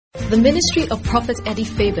The ministry of Prophet Eddie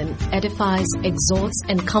Fabian edifies, exhorts,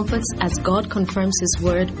 and comforts as God confirms His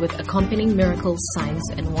word with accompanying miracles, signs,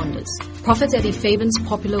 and wonders. Prophet Eddie Fabian's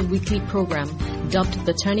popular weekly program, dubbed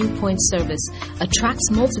the Turning Point Service,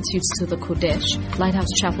 attracts multitudes to the Kodesh,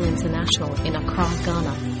 Lighthouse Chapel International in Accra,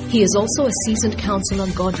 Ghana. He is also a seasoned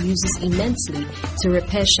counselor God uses immensely to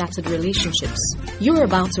repair shattered relationships. You are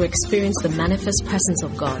about to experience the manifest presence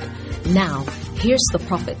of God. Now, here's the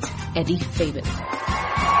Prophet Eddie Fabian.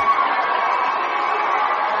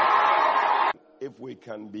 If we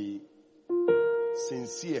can be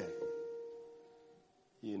sincere,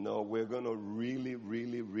 we're going to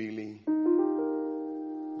really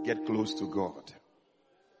get close to God.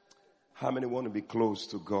 How many want to be close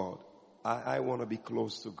to God? I want to be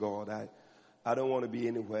close to God. I don't want to be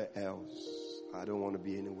anywhere else. I don't want to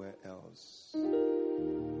be anywhere else.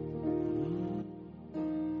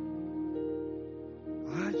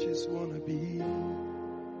 I just want to be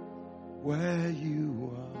where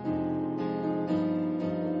you are.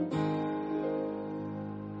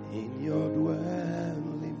 In your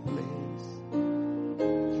dwelling place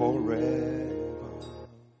forever.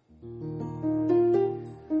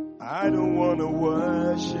 I don't want to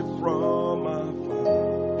worship from afar.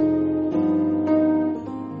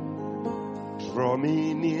 Draw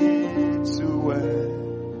me near to where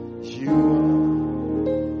you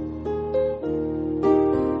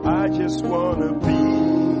are. I just want to be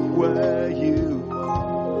where you are.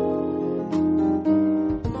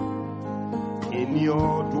 In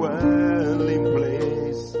your dwelling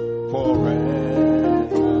place forever.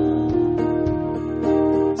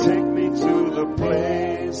 Take me to the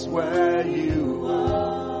place where you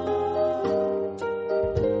are.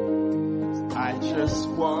 I just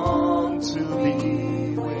want to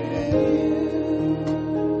be with you.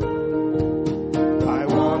 I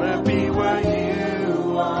want to be where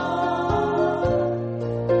you are,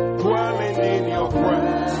 dwelling in your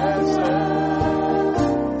presence,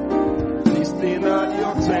 feasting at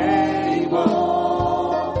your table,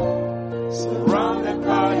 surrounded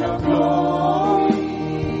by your glory,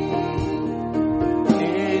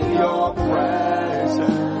 in your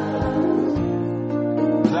presence.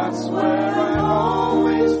 That's where I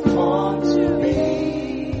always want to be.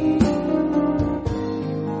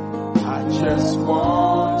 I just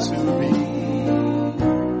want to be.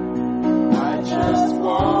 I just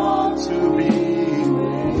want to be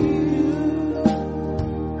with you.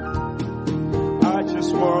 I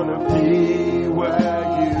just want to be where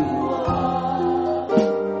you are.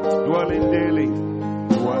 Dwelling daily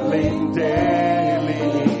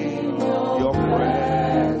in your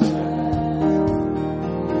presence.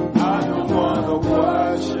 I don't want to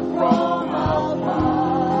worship from afar.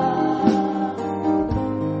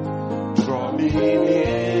 Draw me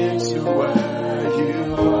near to where you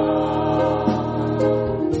are.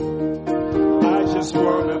 I just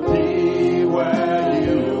want to be where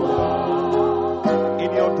you are.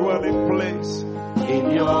 In your dwelling place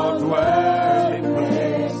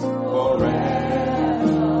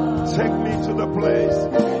forever. Take me to the place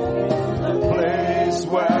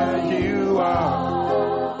where you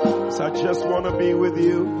are. So I just want to be with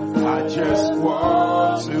you. I just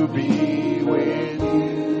want to be with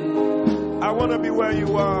you. I want to be where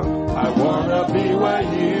you are. I want to be where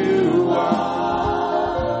you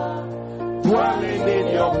are. Dwelling in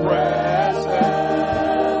your presence,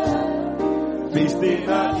 feasting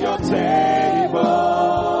at your table,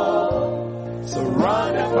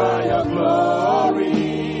 surrounded by your glory,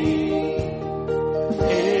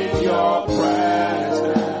 in your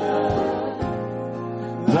presence.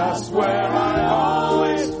 That's where I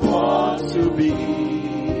always want to be.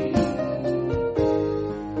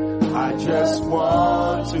 I just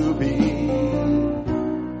want to be.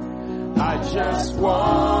 I just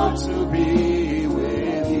want to be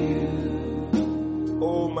with you.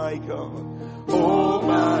 Oh my God. Oh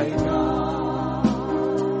my God.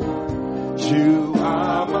 You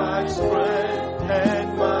are my strength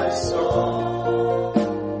and my soul.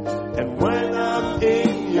 And when I'm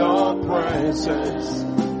in your presence,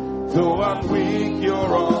 though I'm weak,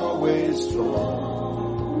 you're always strong.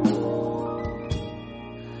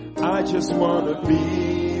 I just want to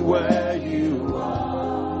be where you are.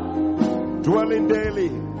 Dwelling daily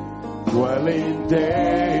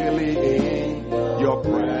in your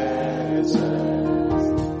presence.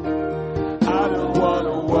 I don't want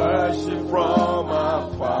to worship from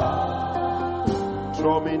afar.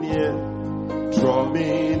 Draw me near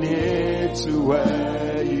to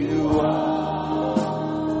where you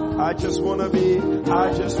are. I just want to be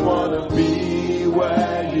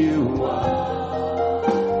where you are.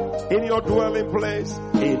 In your dwelling place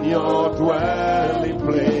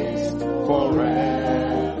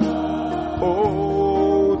forever.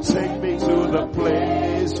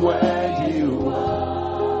 where you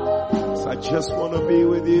are. So I just want to be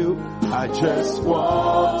with you. I just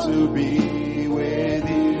want to be with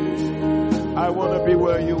you. I want to be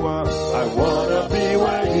where you are. I want to be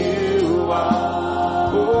where you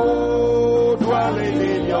are. Oh, dwelling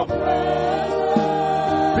in your presence.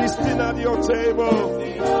 Feasting at your table.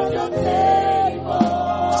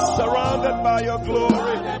 Surrounded by your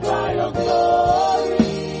glory.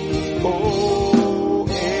 Oh,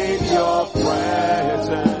 in your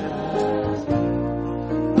presence.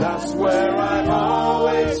 That's where I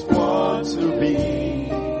always want to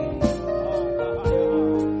be.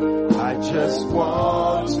 I just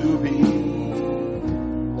want to be.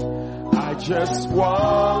 I just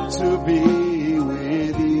want to be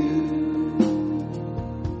with you.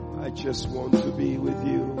 I just want to be with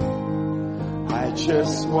you. I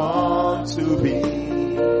just want to be.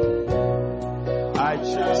 I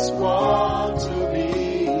just want to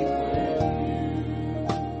be with you.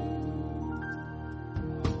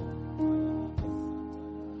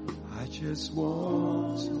 I just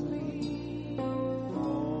want to be.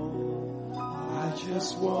 I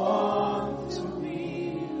just want to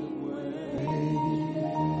be with you.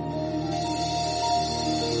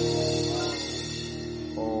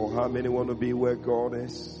 Oh, how many want to be where God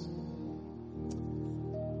is?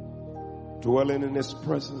 Dwelling in His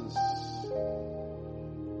presence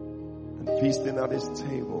and feasting at His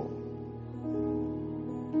table.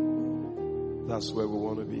 That's where we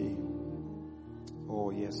want to be. Oh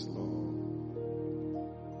yes, Lord.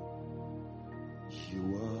 You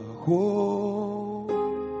are holy,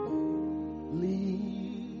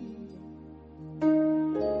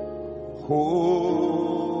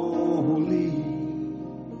 holy,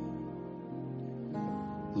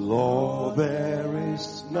 Lord. There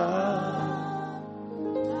is none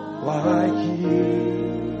like you.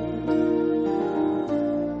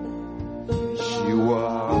 You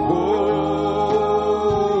are holy,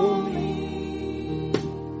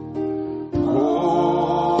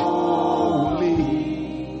 holy,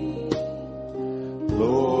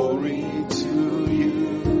 glory to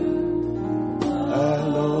you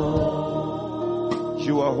alone.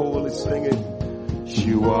 You are holy, sing it.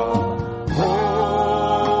 You are holy,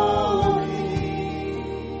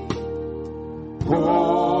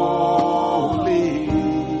 holy,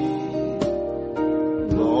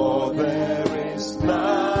 Lord, there is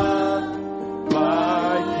none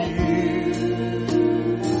like you.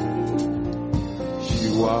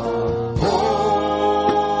 You are holy,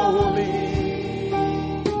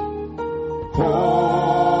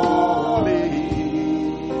 holy,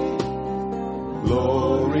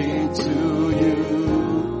 glory to you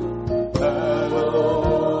alone.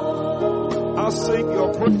 I'll sing your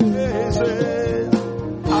praises.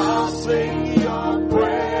 I'll sing your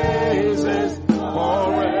praises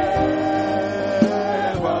forever.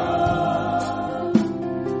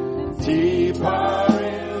 Deeper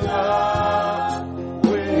in love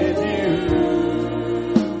with you.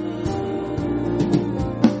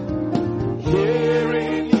 Here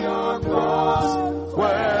in your cross,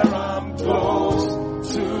 where I'm close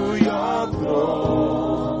to your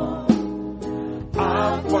throne,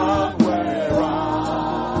 I'm found where I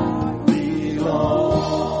belong.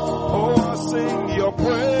 Oh, I'll sing your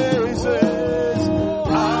praises.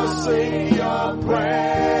 I'll sing your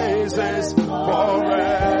praises forever.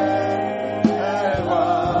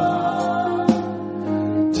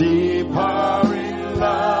 Deeper in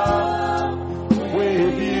love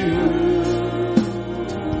with you.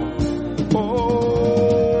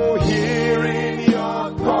 Oh, here in your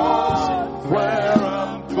cause, where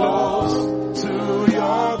I'm close to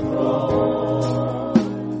your throne,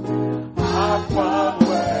 I found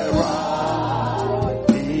where I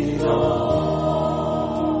belong.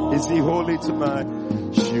 Is He holy tonight?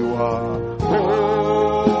 You are holy,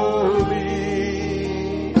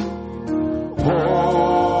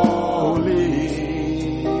 holy,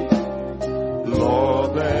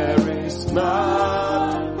 Lord, there is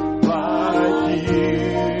none like you.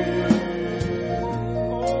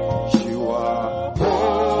 You are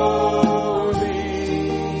holy,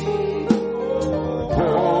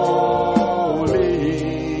 holy,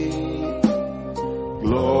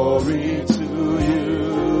 glory to you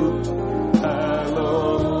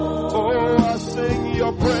alone. Oh, I sing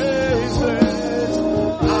your praises.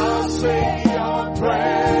 I'll sing your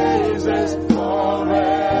praises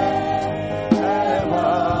forever.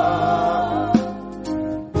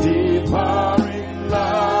 Deeper in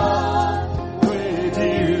love with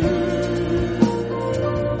you.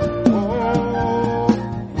 Oh,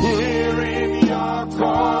 here in your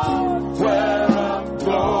court, where I'm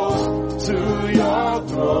close to your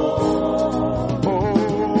throne.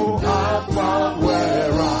 Oh, I found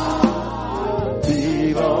where I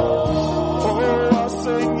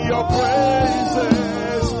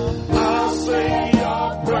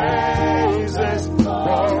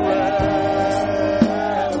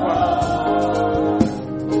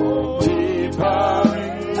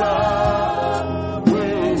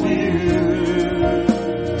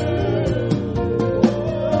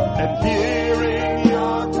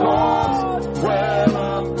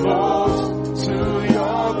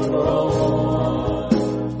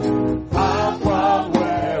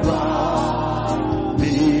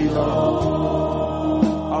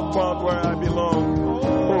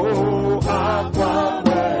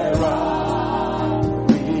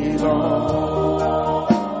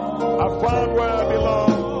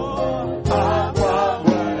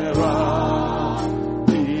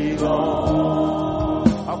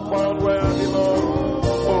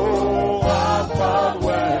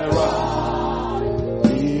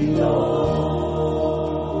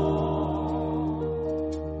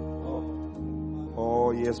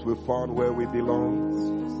found where we belong.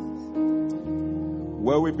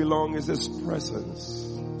 Where we belong is His presence,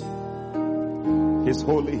 His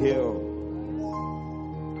holy hill,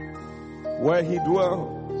 where He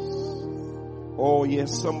dwells. Oh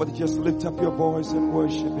yes, somebody just lift up your voice and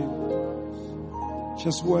worship Him.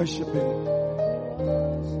 Just worship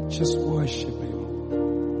Him. Just worship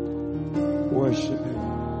Him. Worship Him.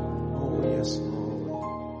 Oh yes, Lord.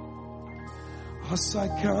 As I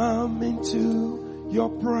come into your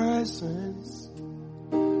presence,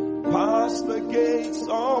 past the gates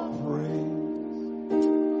of praise,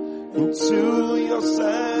 into your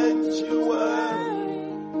sanctuary,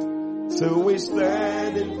 till we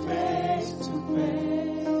stand in face to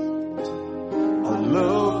face. I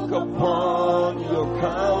look upon your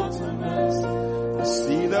countenance, I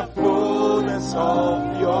see the fullness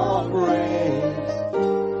of your grace.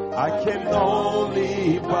 I can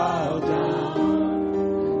only bow down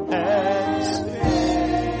and say,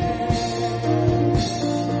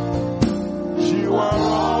 you are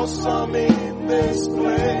awesome in this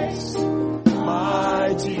place,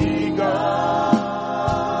 mighty God.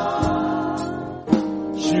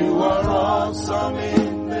 You are awesome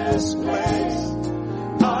in this place,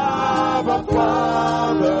 Abba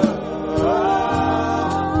Father.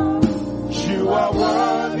 You are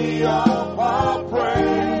worthy of our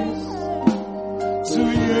praise. To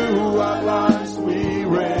you our lives we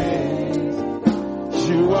raise.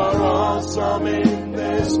 You are awesome in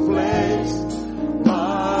this place.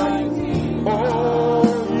 Oh,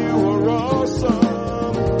 you are awesome.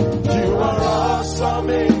 You are awesome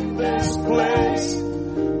in this place.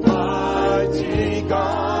 Mighty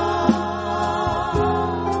God.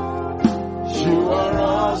 You are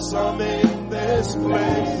awesome in this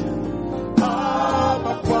place.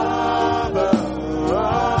 Abba Father.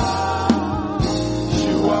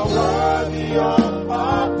 You are worthy of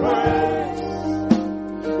our praise.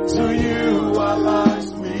 To you our lives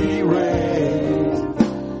we raise.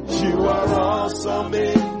 You are awesome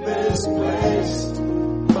in this place,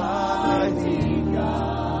 mighty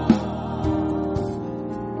God.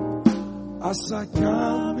 As I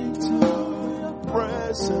come into your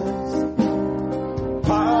presence,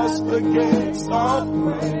 past the gates of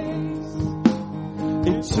praise,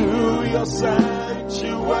 into your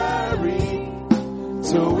sanctuary,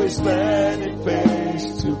 till we stand in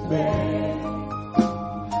face to face.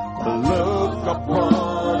 I look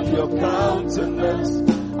upon your countenance,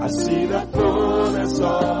 I see the fullness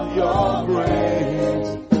of your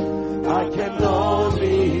grace. I can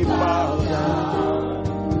only bow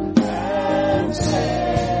down and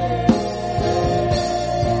say,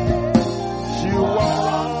 you are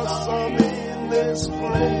awesome in this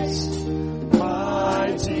place,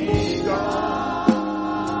 mighty God.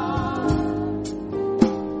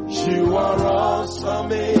 You are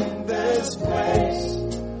awesome in this place,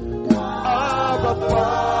 Abba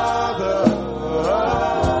Father.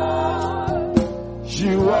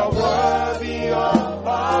 You are worthy of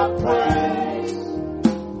our praise.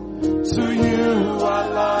 To you our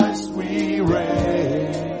lives we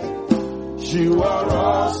raise. You are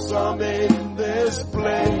awesome in this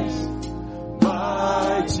place,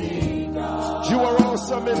 mighty God. You are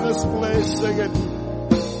awesome in this place, sing it.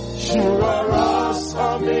 You are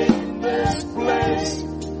awesome in this place,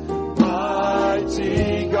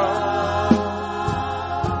 mighty God.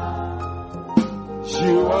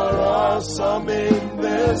 You are awesome in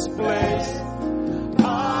this place,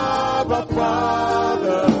 Abba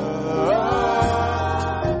Father.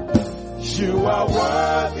 You are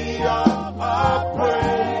worthy of our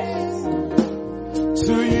praise.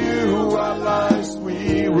 To you our lives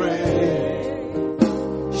we raise.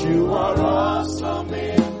 You are awesome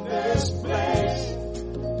in this place,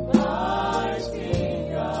 mighty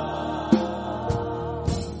God.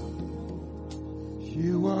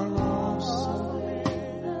 You are awesome,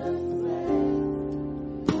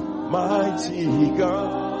 mighty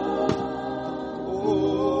God.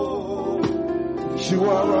 Oh, you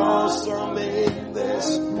are awesome in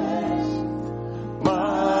this place,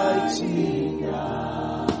 mighty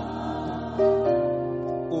God.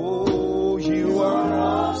 Oh, you are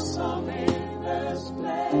awesome in this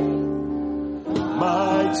place,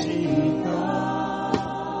 mighty God.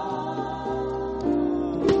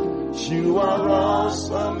 You are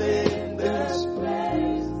awesome in this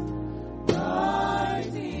place,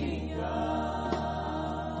 mighty God.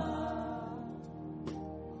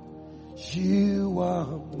 You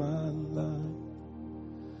are my life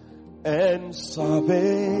and salvation.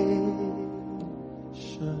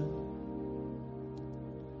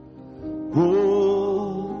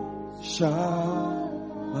 Whom shall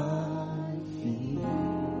I fear?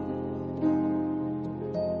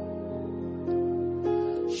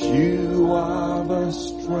 You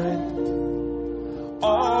strength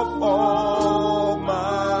of all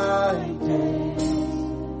my days.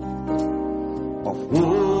 Of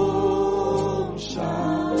whom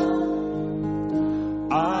shall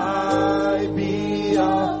I be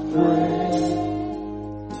afraid?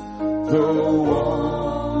 Though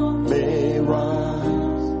war may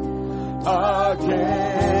rise against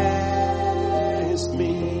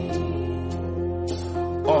me,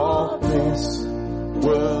 of this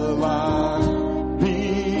will I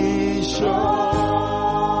be sure.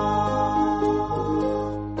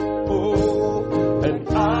 Oh, and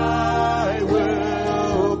I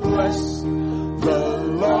will bless the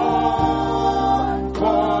Lord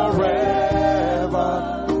forever.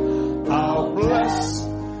 I'll bless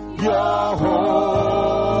your holy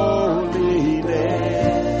name.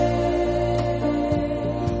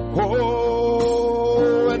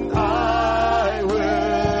 Oh, and I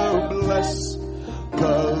will bless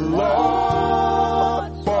the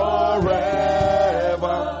Lord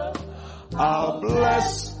forever. I'll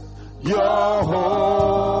bless your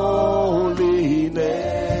holy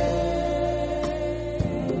name.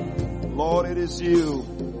 Lord, it is you.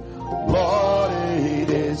 Lord, it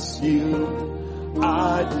is you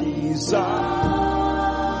I desire.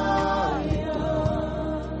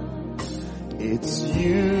 It's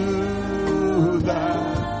you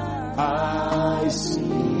that I see.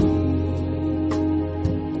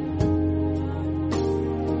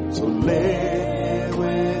 To live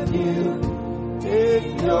with you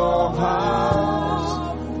in your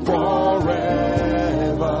house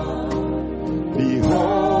forever,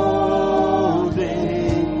 beholding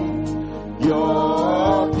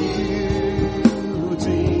your beauty,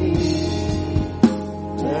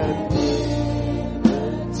 and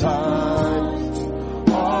in times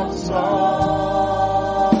of sorrow,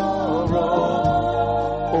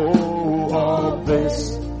 oh, of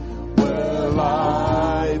this will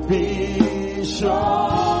I be sure.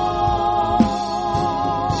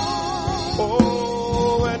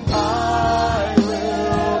 Oh, and I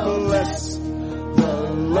will bless the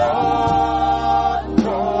Lord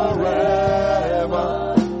forever.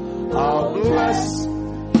 I'll bless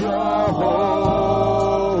your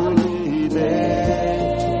holy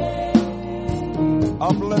name.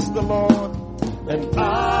 I'll bless the Lord, and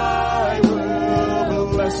I will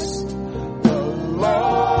bless the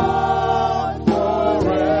Lord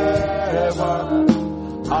forever.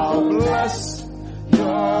 I'll bless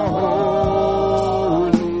your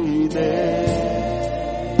holy name.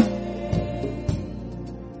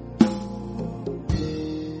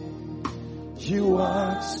 You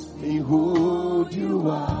ask me who you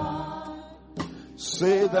are,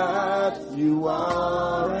 say that you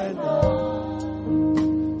are enough.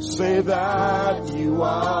 Say that you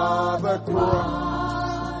are the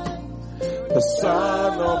Christ, the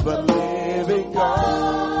Son of the living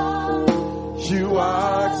God. You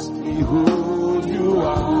ask me who you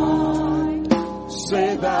are,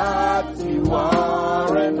 say that you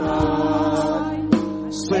are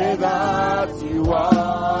enough. Say that you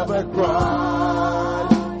are the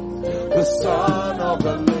Christ, the Son of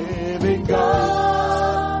the living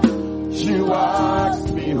God. You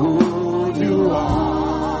ask me who you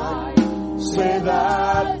are, say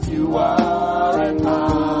that you are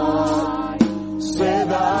enough. Say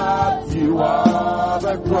that you are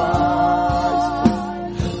the Christ,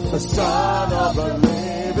 the Son of the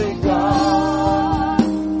living God.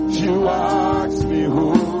 You ask me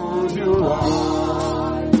who you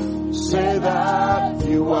are, say that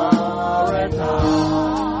you are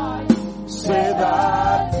enough. Say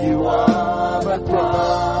that you are the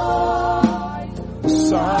Christ, the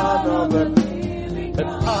Son of the living God.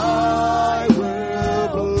 And I will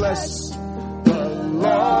bless the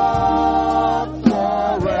Lord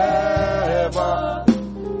forever.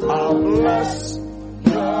 I'll bless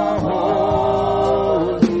your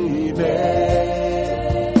holy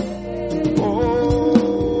name.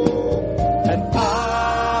 Oh, and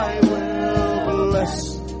I will bless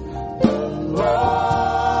the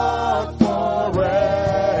Lord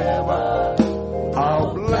forever.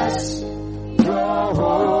 I'll bless your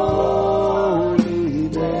holy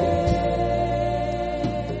name.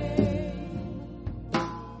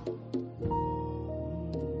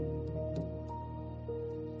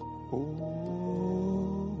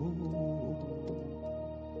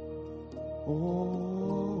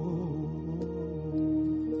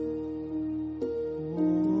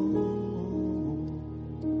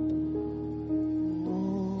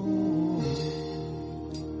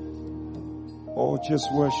 Oh,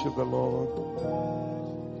 just worship the Lord.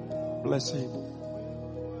 Bless Him.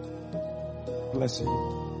 Bless Him.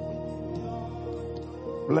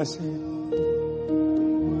 Bless Him.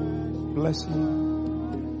 Bless Him.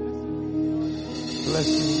 Bless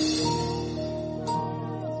him.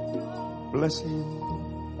 Bless him.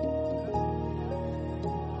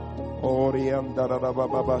 Oriam darada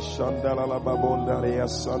baba shandala la babonda rea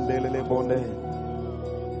sandele bonde.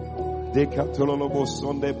 Dekatolo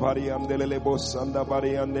bosonde pariandele bosanda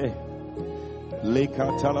pariande.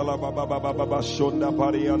 Lekatala la baba baba shonda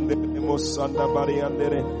pariande mosanda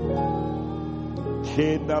pariande.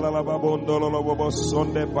 Kendala la babondolo lo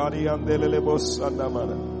bosonde pariandele bosanda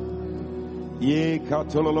mana. Ye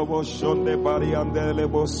katolo boshonde pariandele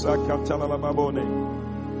bosa katala la babone.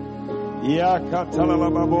 Ya katala la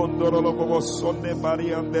babondolo lo bosonde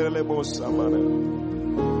pariandele bosa mana.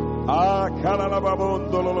 Ah kala la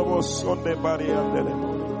babondolo lo bosonde pariandele.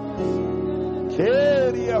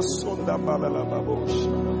 Keria sonda bala la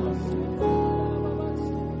babosha.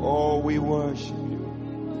 Oh, we worship you.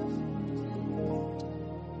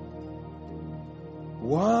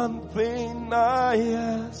 One thing I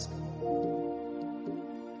ask,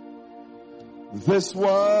 this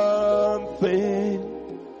one thing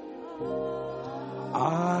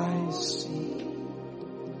I seek,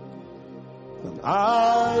 that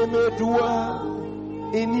I may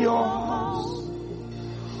dwell in your house,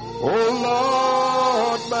 O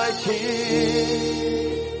Lord, my King.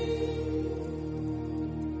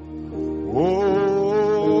 Oh,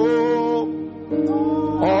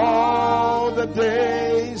 all the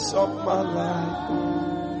days of my life,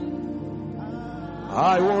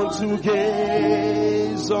 I want to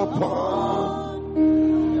gaze upon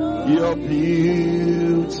your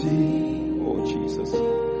beauty, oh Jesus,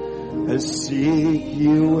 and seek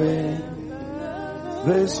you in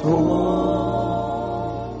this holy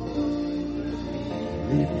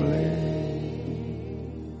place.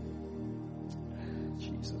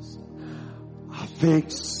 Jesus, I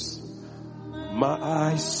fix my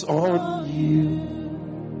eyes on you,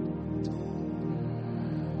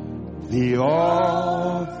 the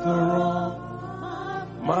author of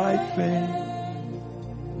my faith,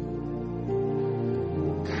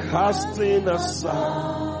 casting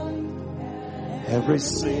aside every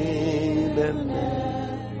sin and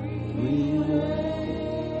every way.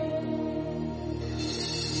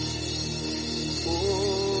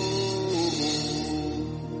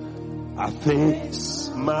 I fix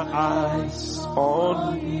my eyes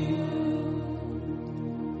on you.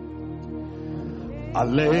 I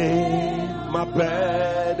lay my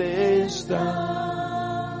burdens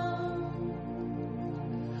down,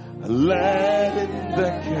 letting the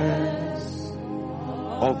cares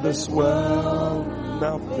of this world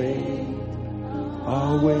now fade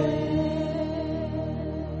away.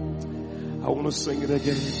 I want to sing it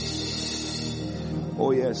again.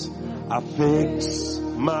 Oh yes, I fix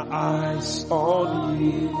my eyes on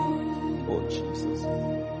you, oh Jesus,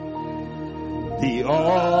 the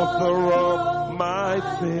author of my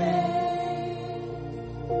faith,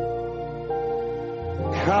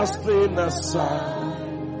 casting aside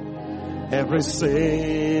every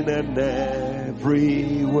sin and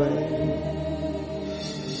every way.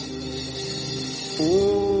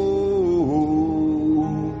 Oh,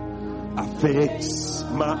 I fix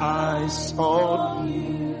my eyes on you.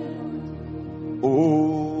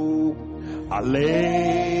 Oh, I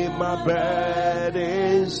lay my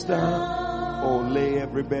burdens down. Oh, lay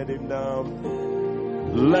every burden down,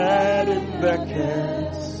 letting the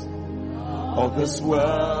cares of this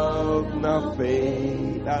world now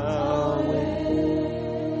fade away.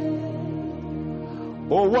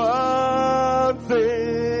 Oh, one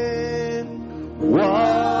thing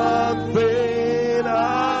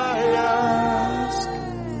I ask,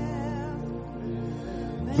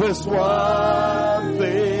 this one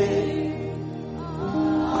thing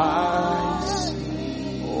I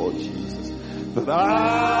see, oh Jesus, that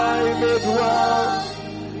I may dwell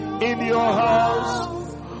in your house,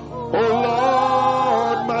 O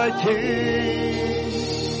Lord, my King.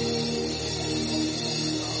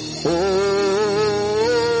 Oh,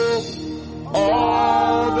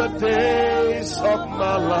 all the days of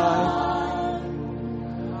my life,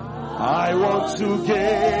 I want to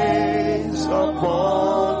gaze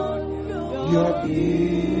upon your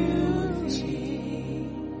beauty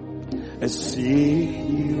and see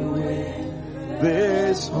you in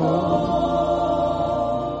this holy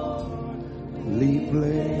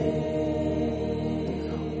place.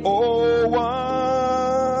 Oh,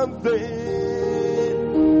 one thing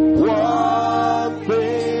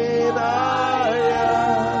I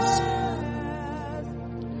ask,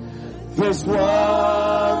 this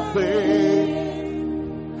one thing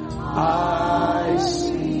I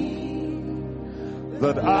see,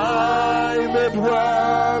 that I may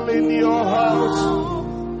dwell in your house,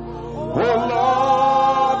 O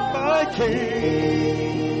Lord, my King.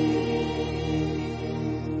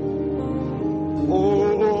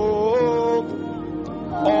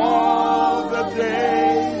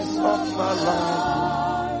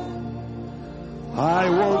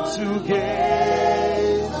 to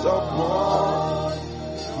gaze upon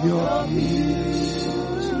your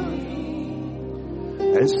beauty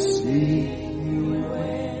and see you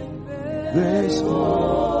when there's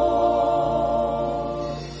all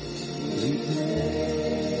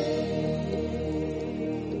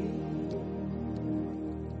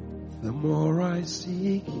the more I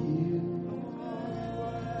seek you,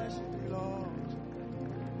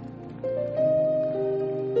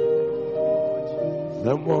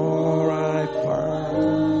 the more I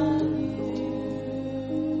find.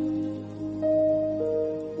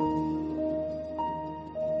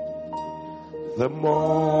 The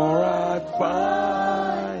more I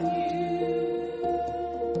find you,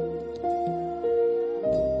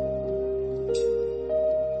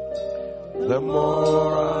 the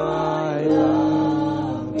more I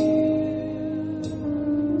love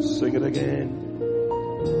you. Sing it again.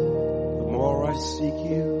 The more I seek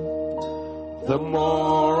you, the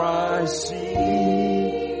more I seek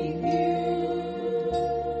you.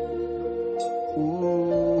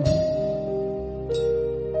 Ooh.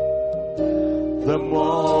 The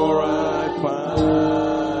more I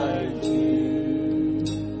find you.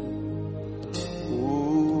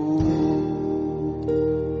 Ooh.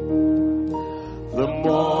 The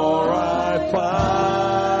more I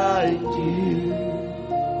find you.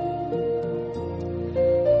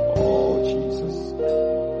 Oh, Jesus.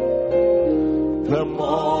 The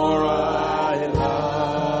more I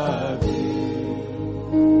love you.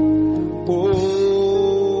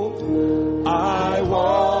 Oh, I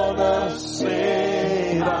wanna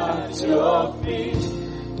sit at your feet,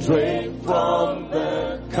 drink from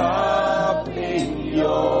the cup in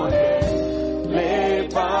your hand, lay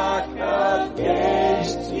back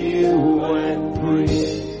against you and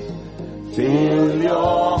breathe. Feel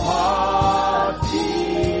your heart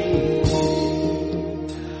beat.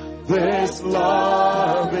 This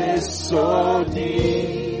love is so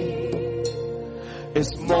deep,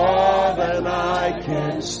 it's more than I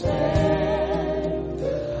can stand.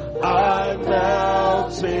 I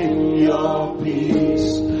melt in your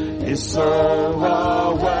peace, it's overwhelming.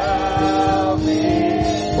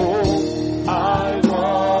 Oh, I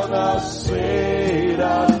wanna sit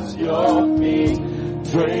at your feet,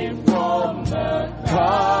 drink from the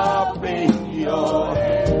cup in your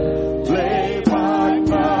hand, lay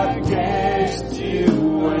back against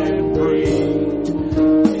you and breathe.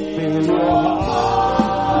 Feel your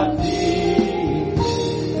heart beat.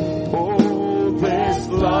 Oh, this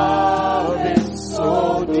love is so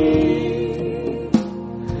deep,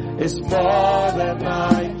 it's more than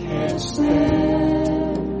I can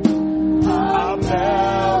stand. I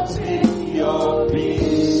melt in your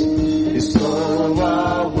peace, it's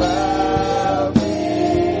overwhelming.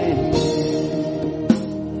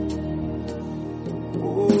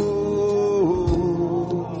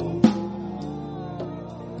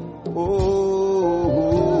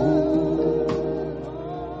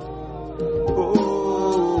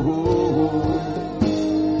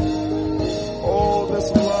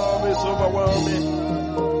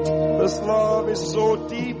 Love is so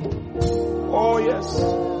deep. Oh yes.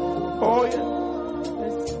 Oh yes.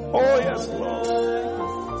 Oh yes, Lord.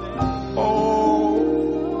 Oh,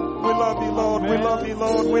 we love you, Lord. We love you,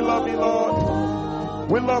 Lord. We love you, Lord.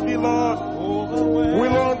 We love you, Lord. We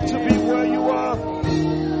long to be where you are.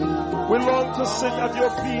 We long to sit at your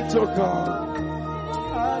feet, oh God.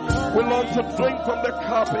 We long to drink from the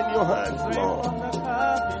cup in your hands, Lord.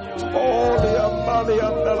 Oh, the Amali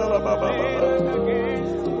and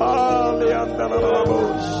Ali andala la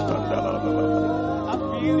bosh, andala la la.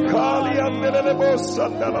 Kali andala la bosh,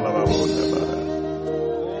 andala la la bosh.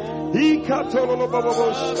 He katolo la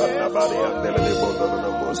bosh, andala andala la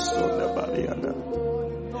bosh, andala andala.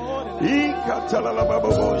 He katala la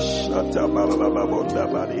bosh, andala la bosh,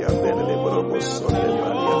 andala la bosh, andala.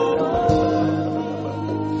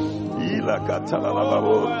 Ila katala la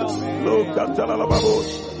bosh, lo katala la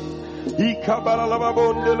bosh. He kabala la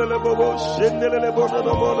babonde le bobo shende le bono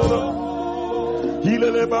no mono no.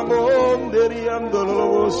 Ile babonde riando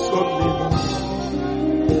lo sonde.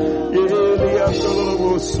 Eli ando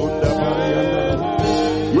lo sonda Maria.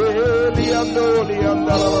 Eli ando li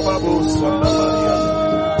anda la babo sonda Maria.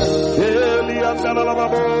 Eli anda la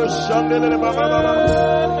babo shende le baba la.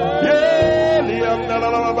 Eli anda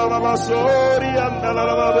la baba sori anda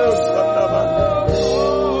la babo sonda Maria.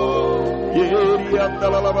 Yeri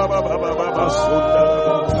andala la baba baba sunda.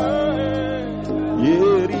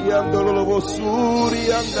 Yeri andala la bosuri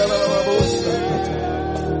andala la bosa.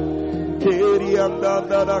 Keri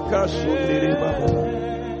andala la kashundiri baba.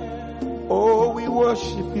 Oh, we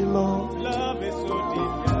worship you, Lord.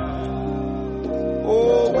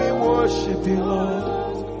 Oh, we worship you, Lord.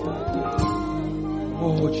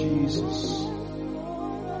 Oh, Jesus.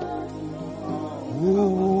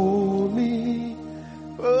 Holy,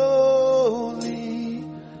 holy,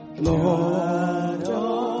 Lord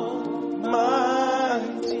Almighty.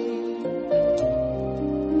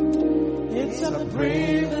 It's a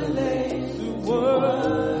privilege to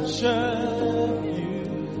worship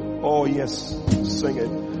you. Oh, yes. Sing it.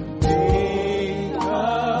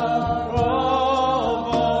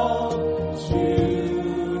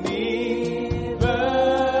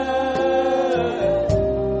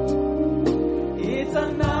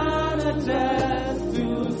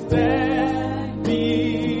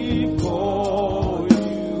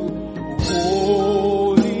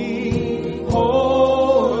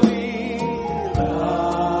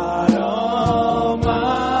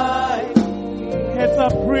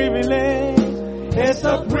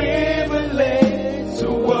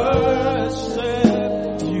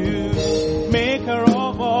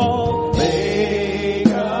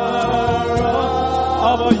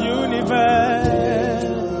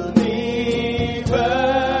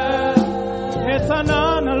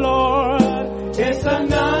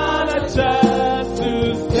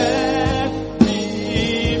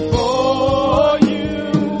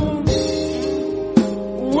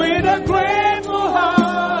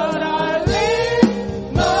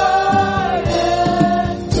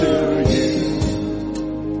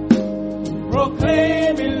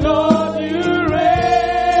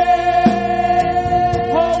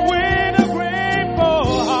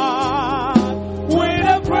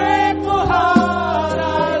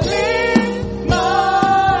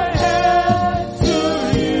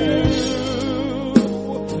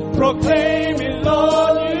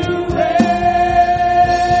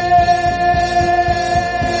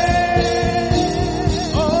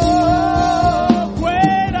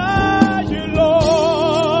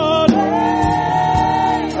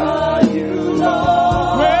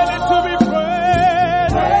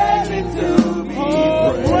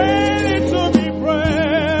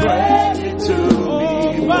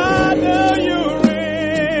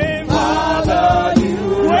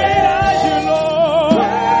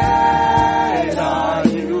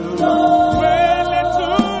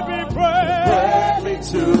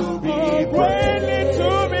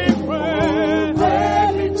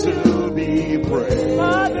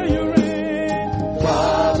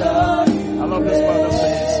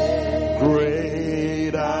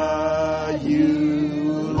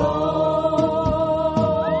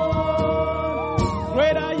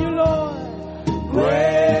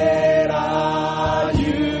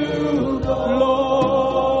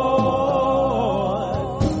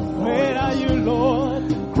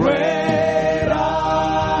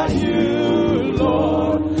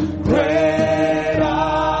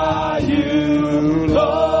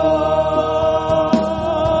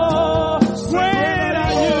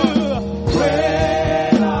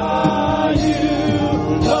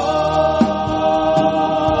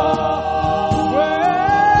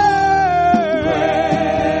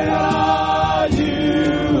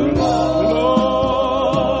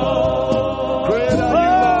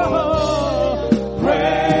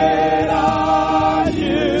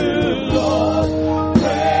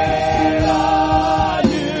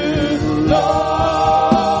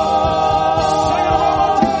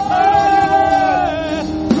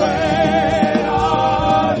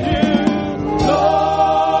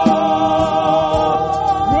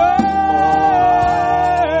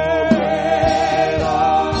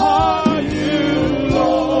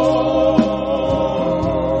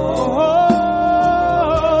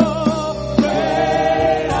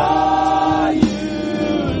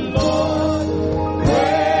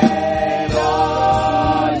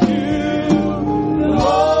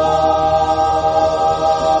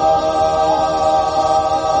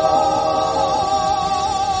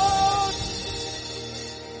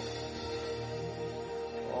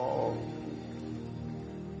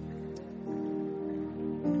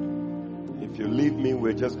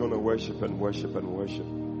 Worship and worship and worship.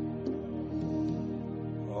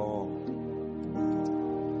 Oh,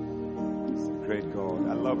 it's a great God.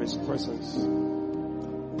 I love His presence.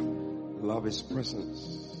 Love His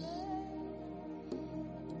presence.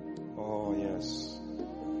 Oh, yes.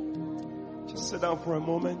 Just sit down for a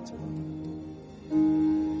moment.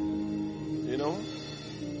 You know,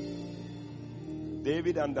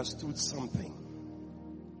 David understood something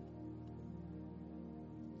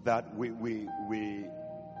that we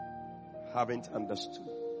haven't understood.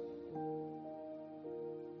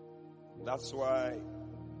 That's why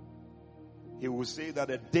he will say that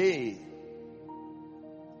a day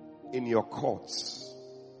in your courts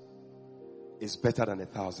is better than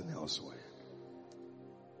 1,000 elsewhere.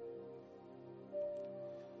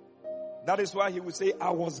 That is why he would say,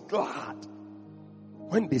 I was glad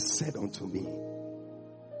when they said unto me,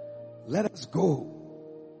 let us go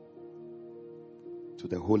to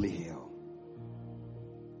the holy hill.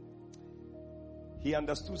 He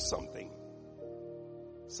understood something.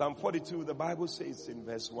 Psalm 42, the Bible says in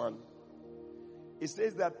verse 1, it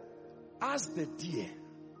says that as the deer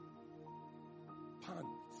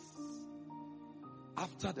pants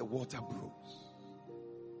after the water brooks,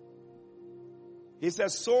 he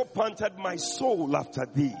says, so panted my soul after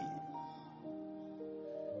thee.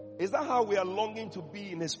 Is that how we are longing to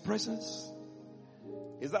be in his presence?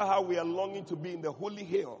 Is that how we are longing to be in the holy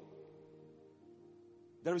hill?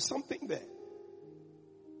 There is something there.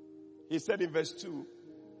 He said in verse 2,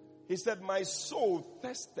 he said, my soul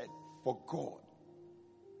thirsted for God,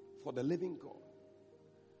 for the living God.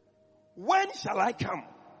 When shall I come?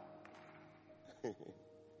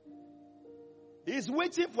 He's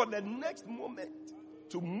waiting for the next moment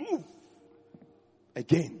to move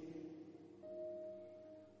again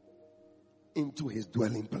into his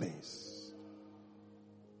dwelling place.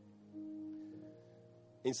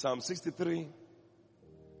 In Psalm 63,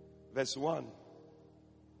 verse 1,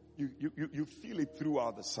 you feel it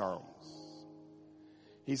throughout the Psalms.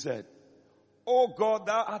 He said, O God,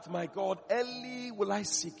 thou art my God, early will I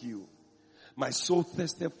seek you. My soul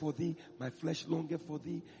thirsteth for thee, my flesh longeth for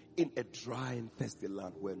thee, in a dry and thirsty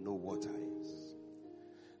land where no water is.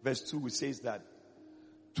 Verse 2, it says that,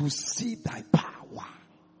 to see thy power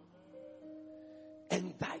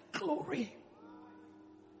and thy glory.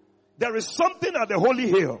 There is something at the holy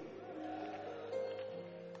hill.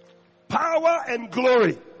 Power and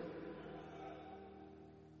glory.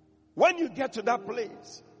 When you get to that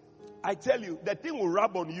place, I tell you, the thing will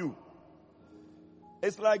rub on you.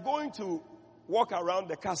 It's like going to walk around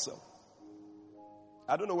the castle.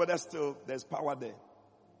 I don't know whether still there's power there.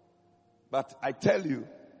 But I tell you,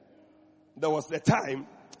 there was a time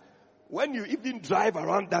when you even drive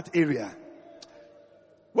around that area,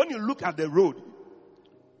 when you look at the road,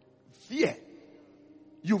 fear.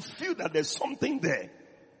 You feel that there's something there.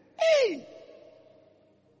 Hey!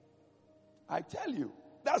 I tell you.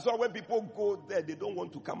 That's why when people go there, they don't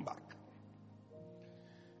want to come back.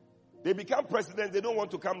 They become presidents, they don't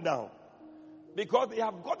want to come down. Because they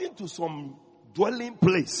have got into some dwelling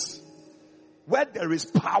place where there is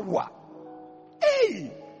power.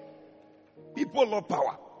 Hey! People love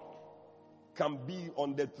power. Can be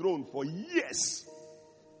on the throne for years.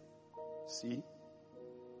 See?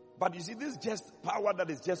 But you see, this is just power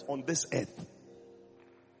that is just on this earth.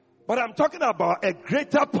 But I'm talking about a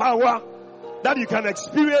greater power that you can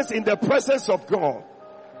experience in the presence of God.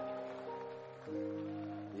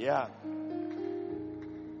 Yeah.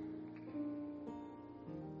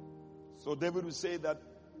 So David will say that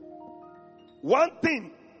one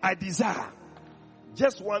thing I desire,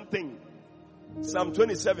 just one thing. Psalm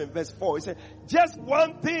 27 verse 4, he said, just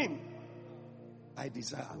one thing I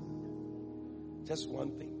desire. Just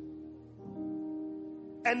one thing.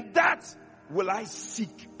 And that will I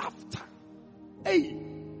seek after. Hey!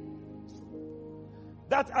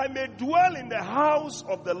 That I may dwell in the house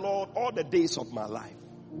of the Lord all the days of my life.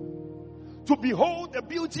 To behold the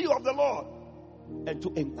beauty of the Lord and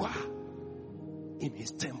to inquire in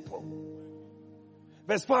his temple.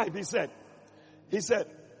 Verse 5, he said,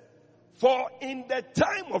 for in the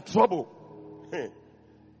time of trouble,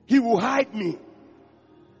 he will hide me.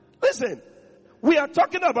 Listen, we are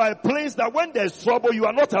talking about a place that when there's trouble, you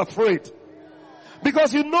are not afraid.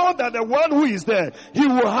 Because you know that the one who is there, he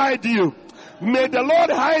will hide you. May the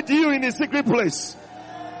Lord hide you in his secret place.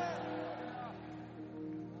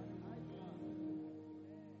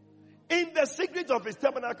 In the secret of his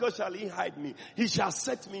tabernacle shall he hide me. He shall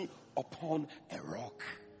set me upon a rock.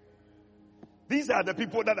 These are the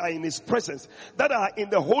people that are in his presence, that are in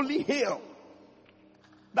the holy hill.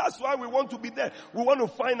 That's why we want to be there. We want to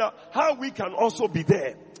find out how we can also be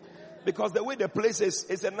there. Because the way the place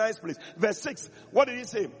is a nice place. Verse 6, what did he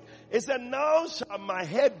say? He said, now shall my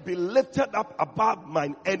head be lifted up above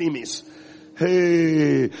mine enemies.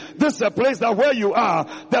 Hey, this is a place that where you are,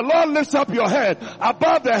 the Lord lifts up your head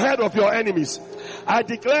above the head of your enemies. I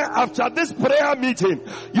declare after this prayer meeting,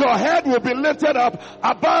 your head will be lifted up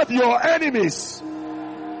above your enemies.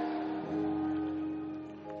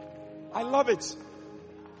 I love it.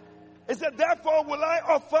 He said, therefore will I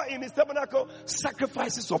offer in his tabernacle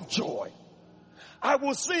sacrifices of joy. I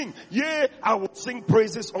will sing, yea, I will sing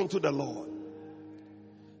praises unto the Lord.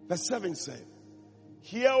 Verse 7 said,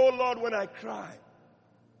 hear, O Lord, when I cry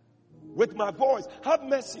with my voice. Have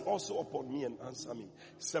mercy also upon me and answer me.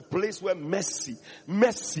 It's a place where mercy,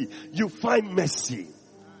 you find mercy.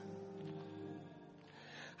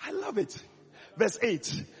 I love it. Verse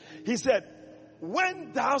 8, He said,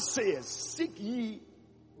 when thou sayest, seek ye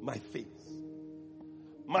my face,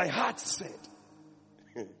 my heart said,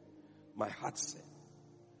 my heart said,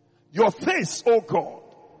 your face, O God,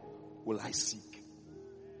 will I seek.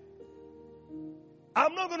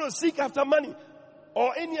 I'm not going to seek after money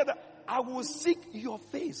or any other. I will seek your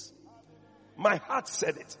face. My heart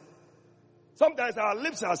said it. Sometimes our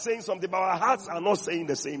lips are saying something, but our hearts are not saying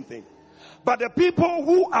the same thing. But the people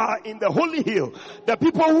who are in the Holy Hill, the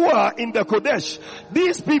people who are in the Kodesh,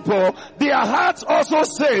 these people, their hearts also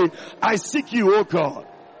say, I seek you, O God.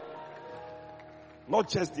 Not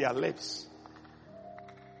just their lips.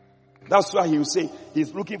 That's why he will say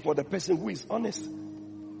he's looking for the person who is honest,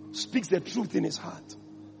 speaks the truth in his heart.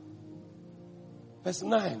 Verse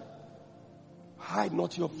 9. Hide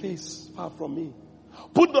not your face far from me.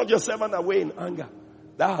 Put not your servant away in anger.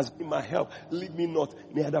 Thou hast been my help. Leave me not,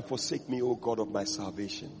 neither forsake me, O God of my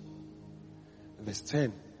salvation. Verse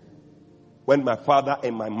 10. When my father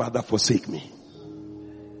and my mother forsake me,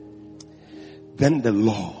 then the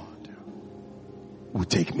Lord will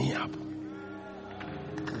take me up.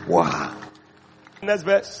 Wow. Next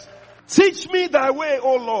verse. Teach me thy way,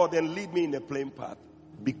 O Lord, and lead me in a plain path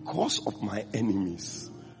because of my enemies.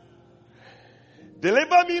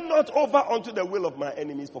 Deliver me not over unto the will of my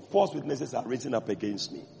enemies, for false witnesses are risen up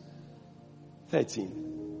against me.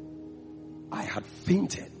 13. I had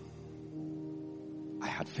fainted.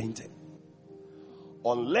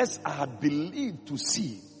 Unless I had believed to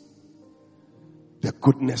see the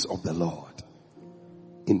goodness of the Lord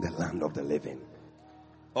in the land of the living.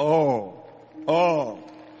 Oh.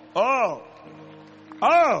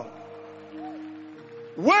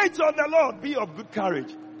 Wait on the Lord, be of good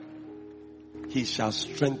courage. He shall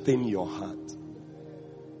strengthen your heart.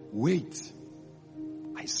 Wait,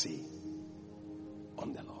 I say,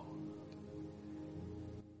 on the Lord.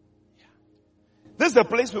 Yeah. This is the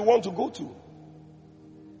place we want to go to.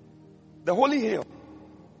 The Holy Hill.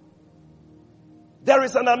 There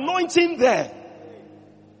is an anointing there.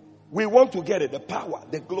 We want to get it, the power,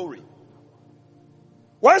 the glory.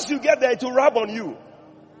 Once you get there, it will rub on you.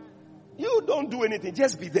 You don't do anything,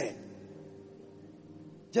 just be there.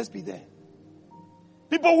 Just be there.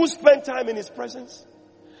 People who spend time in his presence,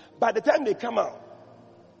 by the time they come out,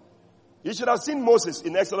 you should have seen Moses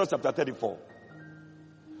in Exodus chapter 34.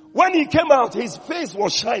 When he came out, his face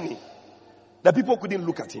was shining. The people couldn't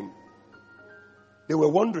look at him. They were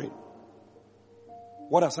wondering,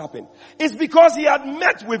 what has happened? It's because he had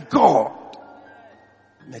met with God.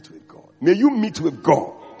 Met with God. May you meet with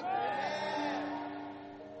God.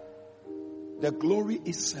 The glory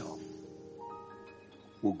itself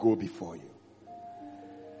will go before you.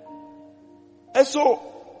 And so,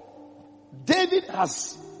 David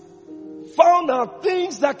has found out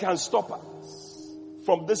things that can stop us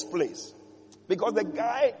from this place. Because the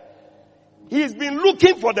guy, he's been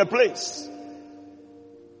looking for the place.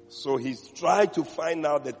 So he's tried to find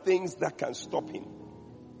out the things that can stop him.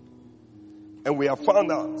 And we have found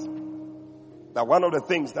out that one of the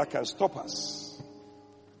things that can stop us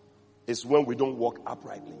is when we don't walk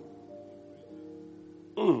uprightly.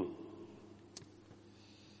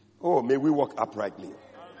 Oh, may we walk uprightly.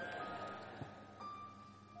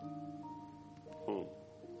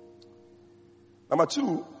 Number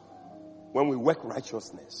 2, when we work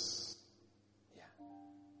righteousness. Yeah.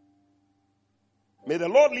 May the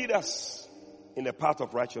Lord lead us in the path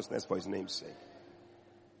of righteousness for his name's sake.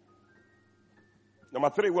 Number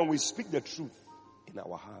 3, when we speak the truth in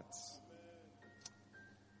our hearts.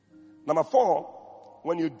 Number 4,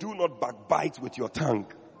 when you do not backbite with your tongue.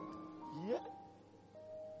 Yeah.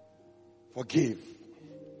 Forgive.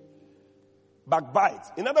 Backbite.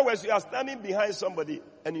 In other words, you are standing behind somebody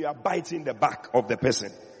and you are biting the back of the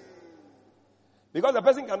person. Because the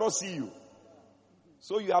person cannot see you.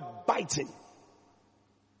 So you are biting.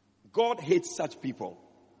 God hates such people.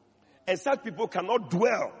 And such people cannot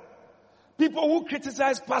dwell. People who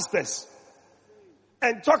criticize pastors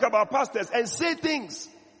and talk about pastors and say things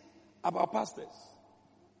about pastors.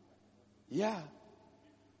 Yeah.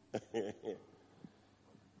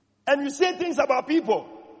 And you say things about people.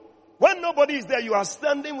 When nobody is there, you are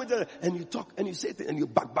standing with them and you talk and you say things and you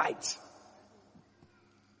backbite.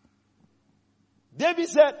 David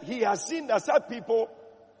said he has seen that such people,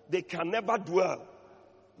 they can never dwell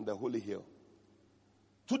in the Holy Hill.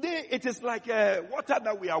 Today, it is like water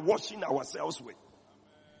that we are washing ourselves with.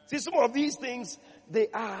 See, some of these things, they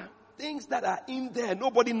are things that are in there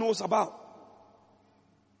nobody knows about.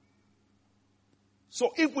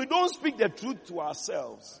 So if we don't speak the truth to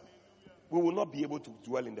ourselves, we will not be able to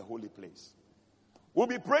dwell in the holy place. We'll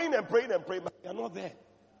be praying and praying and praying, but we are not there.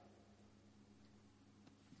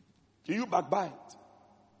 Do you backbite?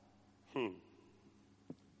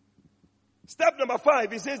 Step number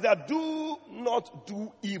 5, he says that do not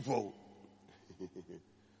do evil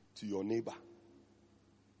to your neighbor.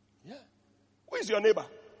 Yeah. Who is your neighbor?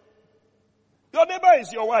 Your neighbor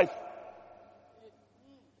is your wife.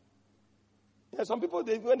 Yeah, some people,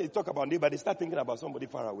 when they talk about neighbor, they start thinking about somebody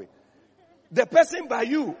far away. The person by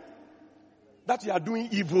you that you are doing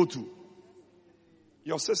evil to.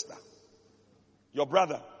 Your sister. Your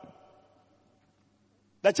brother.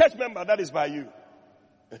 The church member that is by you.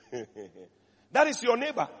 That is your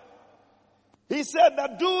neighbor. He said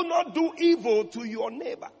that do not do evil to your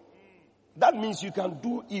neighbor. That means you can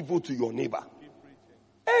do evil to your neighbor.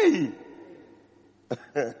 Hey!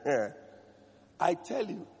 I tell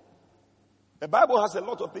you, the Bible has a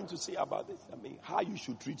lot of things to say about this. I mean, how you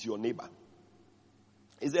should treat your neighbor.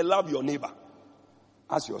 It says love your neighbor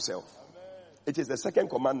as yourself. It is the second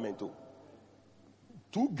commandment too.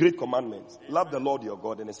 2 great commandments. Love the Lord your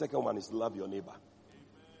God, and the second one is love your neighbor.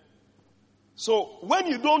 So when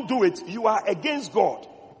you don't do it, you are against God.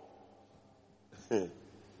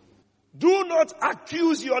 Do not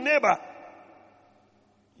accuse your neighbor.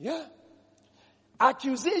 Yeah.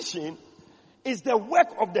 Accusation is the work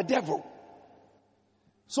of the devil.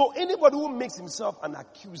 So anybody who makes himself an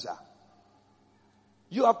accuser,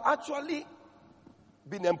 you have actually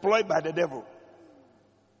been employed by the devil.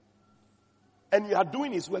 And you are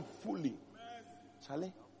doing his work fully.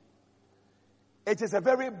 Charlie? It is a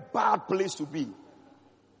very bad place to be.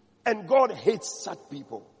 And God hates such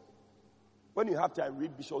people. When you have time,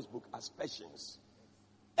 read Bishop's book, Aspersions.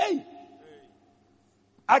 Hey!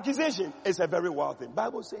 Accusation is a very wild thing.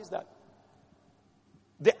 Bible says that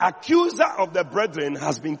the accuser of the brethren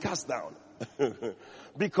has been cast down.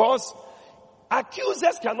 Because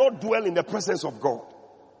accusers cannot dwell in the presence of God.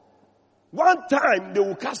 One time they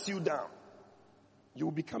will cast you down. You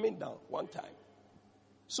will be coming down one time.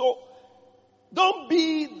 So, don't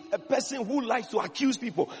be a person who likes to accuse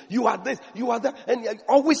people. You are this, you are that, and you're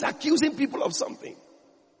always accusing people of something.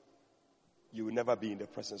 You will never be in the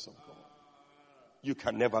presence of God. You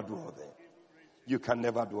can never dwell there. You can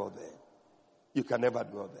never dwell there. You can never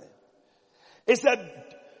dwell there. It's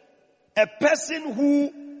a person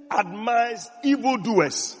who admires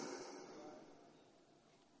evildoers.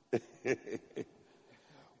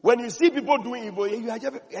 When you see people doing evil, you are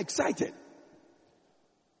just excited.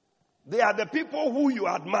 They are the people who you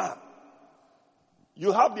admire.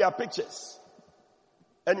 You have their pictures.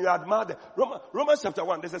 And you admire them. Romans chapter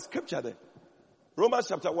 1, there's a scripture there. Romans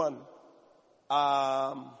chapter 1,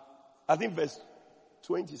 I think verse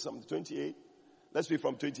 20 something, 28. Let's read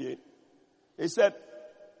from 28. It said,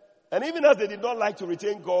 and even as they did not like to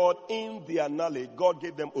retain God in their knowledge, God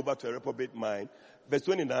gave them over to a reprobate mind. Verse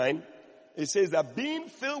 29, it says that being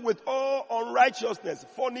filled with all unrighteousness,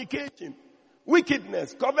 fornication,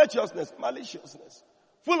 wickedness, covetousness, maliciousness,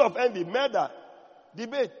 full of envy, murder,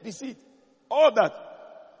 debate, deceit, all that.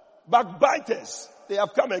 Backbiters, they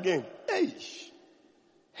have come again. Eish.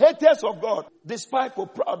 Haters of God, despiteful,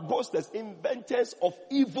 proud, boasters, inventors of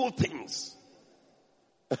evil things.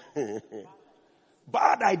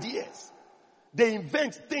 Bad ideas. They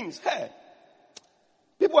invent things. Hey,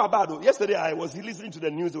 people are bad. Yesterday I was listening to the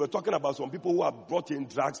news. They were talking about some people who have brought in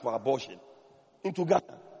drugs for abortion into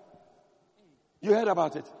Ghana. You heard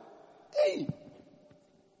about it? Hey,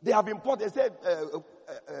 they have imported. They said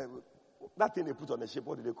that thing they put on the ship.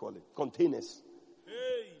 What do they call it? Containers.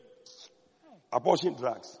 Hey. Abortion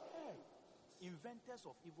drugs. Hey. Inventors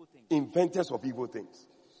of evil things. Inventors of evil things.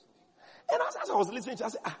 And as I was listening to it, I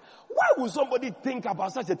said, why would somebody think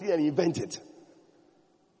about such a thing and invent it?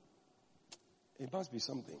 It must be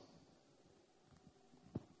something.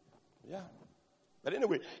 Yeah. But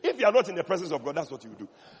anyway, if you are not in the presence of God, that's what you do.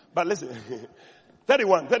 But listen,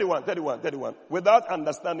 31. Without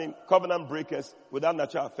understanding, covenant breakers, without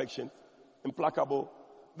natural affection, implacable.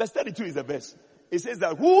 Verse 32 is the verse. It says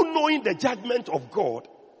that who knowing the judgment of God,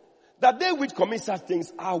 that they which commit such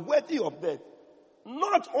things are worthy of death,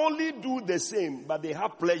 not only do the same, but they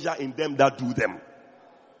have pleasure in them that do them.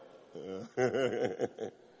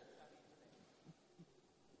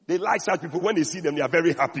 They like such people. When they see them, they are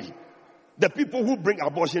very happy. The people who bring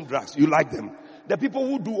abortion drugs, you like them. The people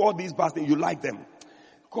who do all these bad things, you like them.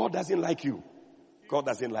 God doesn't like you. God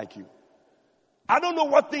doesn't like you. I don't know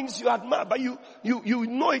what things you admire, but you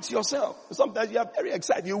know it yourself. Sometimes you are very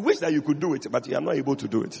excited. You wish that you could do it, but you are not able to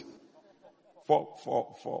do it.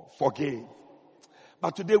 For gain.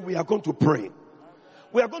 But today we are going to pray.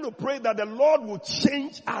 We are going to pray that the Lord will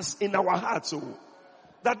change us in our hearts. So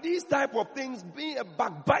that these type of things, being a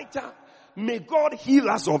backbiter, may God heal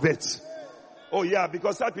us of it. Oh yeah,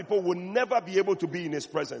 because such people will never be able to be in His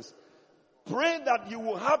presence. Pray that you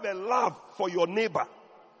will have a love for your neighbor.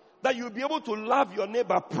 That you'll be able to love your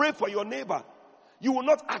neighbor. Pray for your neighbor. You will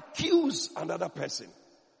not accuse another person.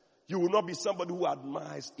 You will not be somebody who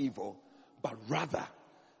admires evil, but rather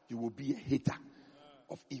you will be a hater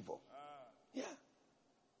of evil. Yeah.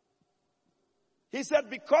 He said,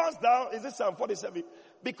 because thou, is it Psalm 47?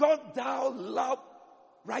 Because thou love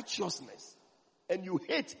righteousness and you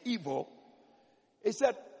hate evil, he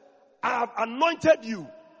said, I have anointed you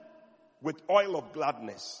with oil of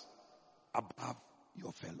gladness above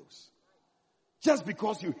your fellows. Just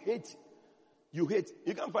because you hate, you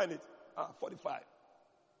can't find it. 45.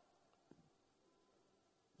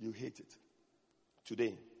 You hate it.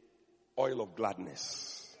 Today, oil of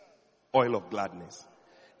gladness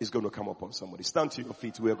is going to come upon somebody. Stand to your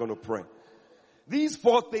feet. We are going to pray. These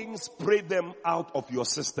 4 things, pray them out of your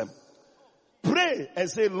system. Pray and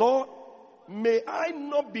say, Lord, may I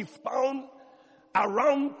not be found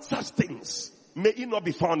around such things. May it not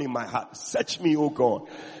be found in my heart. Search me, O God.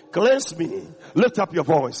 Cleanse me. Lift up your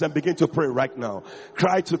voice and begin to pray right now.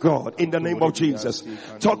 Cry to God in the name of Jesus.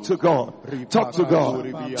 Talk to God. Talk to God.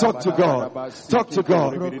 Talk to God. Talk to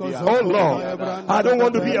God. Oh Lord, I don't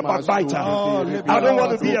want to be a backbiter. I don't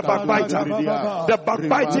want to be a backbiter. The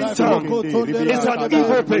backbiting tongue is an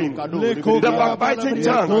evil thing. The backbiting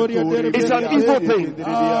tongue is an evil thing.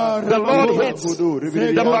 The Lord hates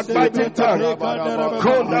the backbiting tongue.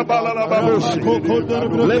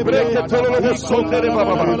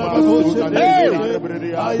 Hey!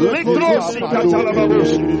 Likrosi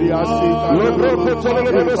katalababush. Lobroko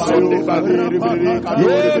tolebesonde bari.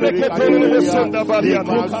 Yere ketolebesonda bari.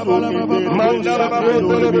 Mandala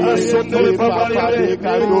babodolebesonde babari.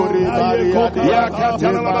 Ya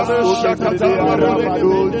katalababush katalababush.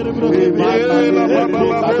 Yela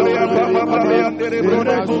babababori bababari andere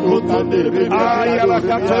brode. Ayala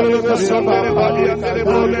katolebesonde bari andere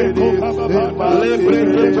brode. Lebre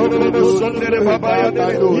ketolebesonde babari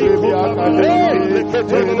andere.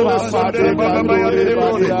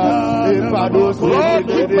 Lord,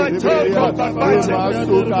 keep my tongue from backbiting.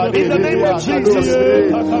 In the name of Jesus.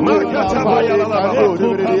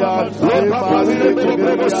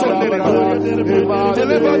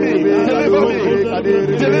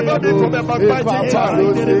 Deliver me from a backbiting tongue.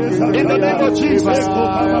 In the name of Jesus.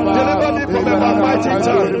 Deliver me from a backbiting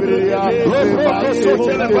tongue. Pray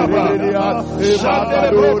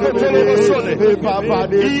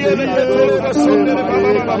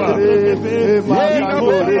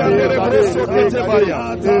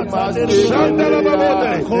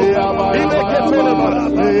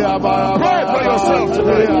for yourself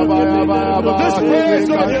today. This prayer is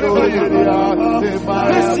going to deliver you.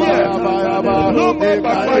 This year, no more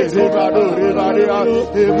backbiting.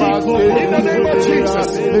 In the name of Jesus.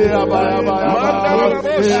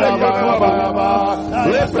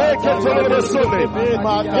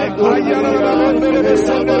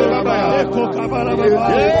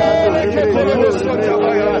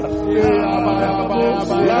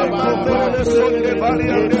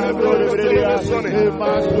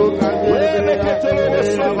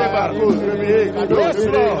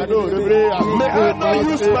 May I not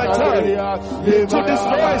use my tongue to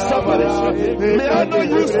destroy somebody. May I not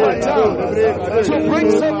use my tongue to bring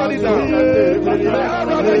somebody down. May I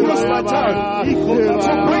rather use my tongue to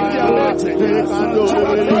bring the anointing, to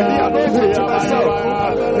attract the anointing to myself.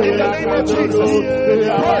 In the name of Jesus,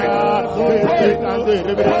 pray.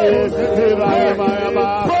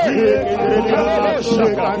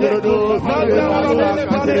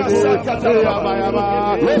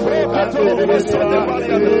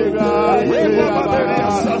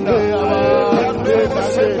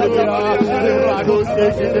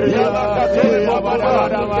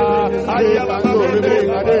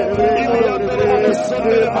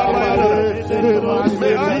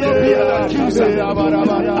 May I not be an accuser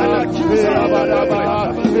of the brethren.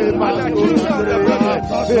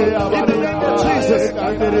 In the name of Jesus,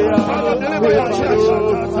 Father, deliver your church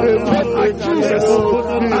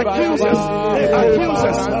from accusers.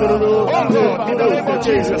 Oh Lord, in the name of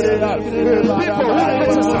Jesus, people who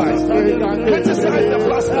criticize the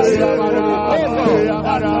pastors. Oh Lord,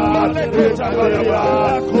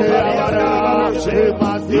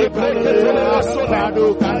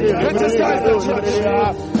 criticize the church,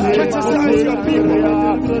 criticize your people.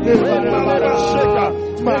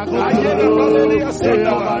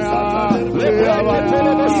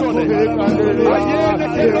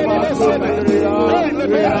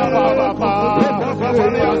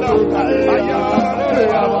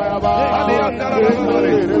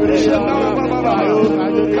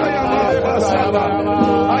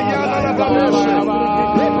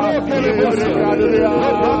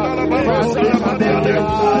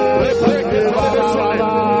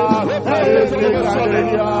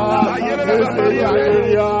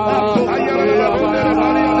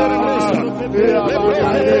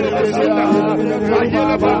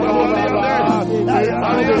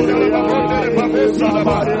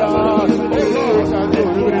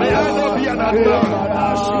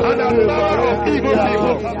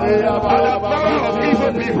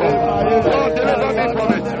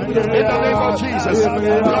 In the name of Jesus.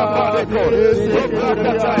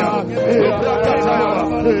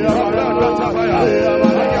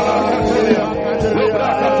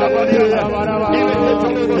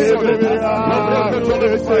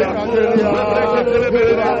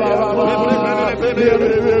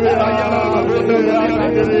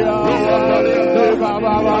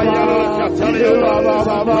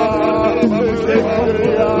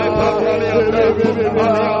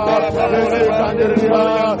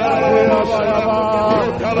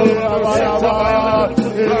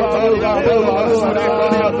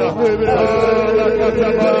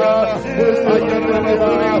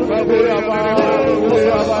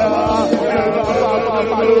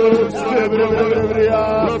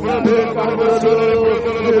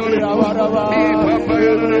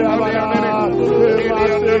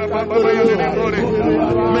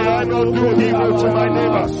 May I not do evil to my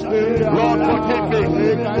neighbor. Lord, forgive me.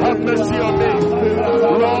 Have mercy on me.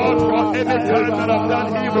 Lord, for any time that I've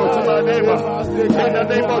done evil to my neighbor, in the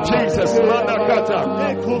name of Jesus, Manakata,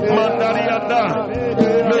 Mandarianda,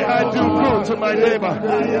 may I do good to my neighbor.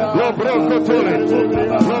 Lobrokotole,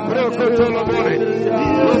 Lobrokotolobore,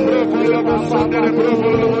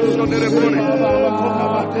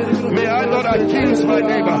 may I not accuse my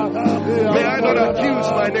neighbor. May I not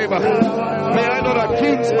accuse my neighbor. May I not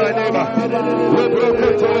accuse my neighbor.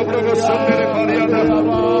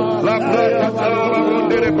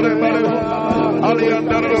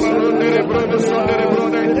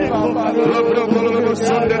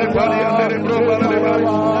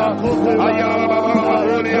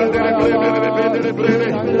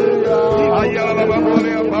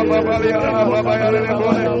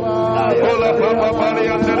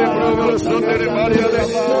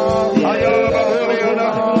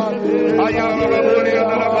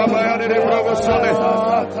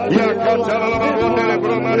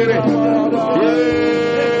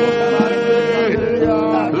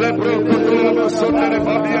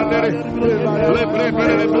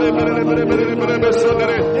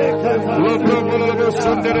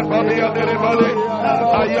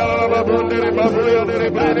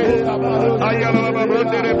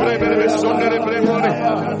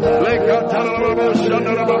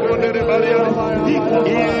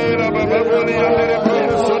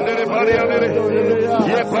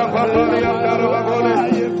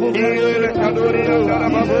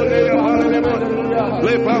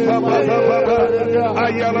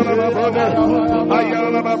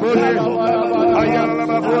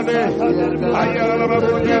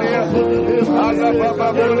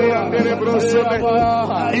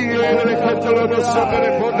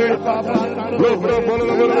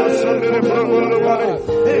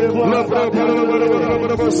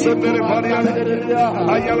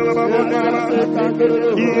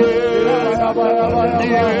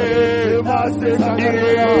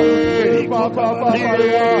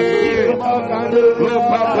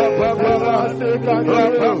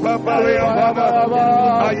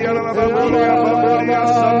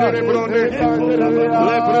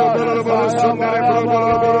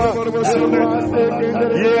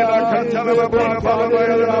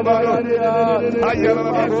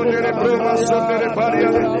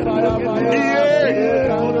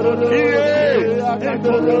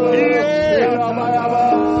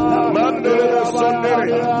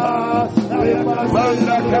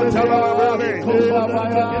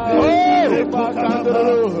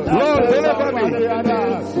 Lord, deliver me.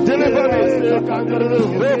 Deliver me.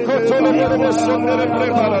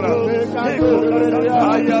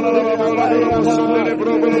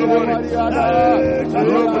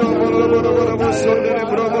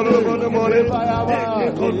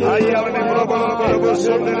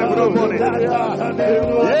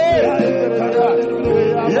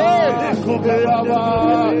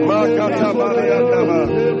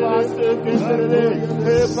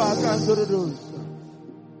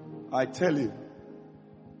 I tell you,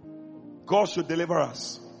 God should deliver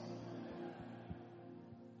us.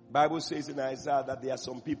 Bible says in Isaiah that there are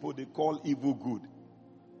some people they call evil good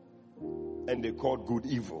and they call good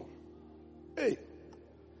evil. Hey,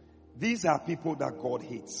 these are people that God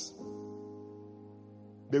hates.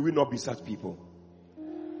 They will not be such people.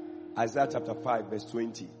 Isaiah chapter 5 verse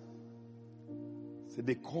 20. So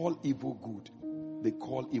they call evil good. They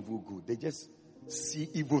call evil good. They just see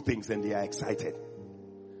evil things and they are excited.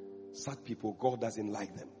 Such people, God doesn't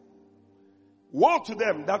like them. Woe to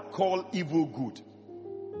them that call evil good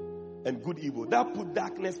and good evil. That put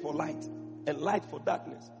darkness for light and light for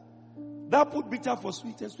darkness. That put bitter for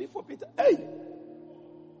sweet and sweet for bitter. Hey!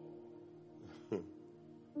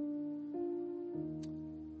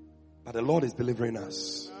 But the Lord is delivering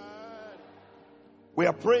us. We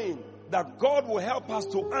are praying that God will help us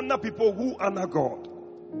to honor people who honor God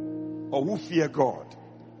or who fear God.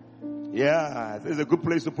 Yeah, this is a good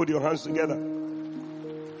place to put your hands together.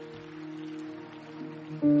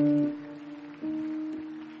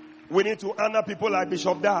 We need to honor people like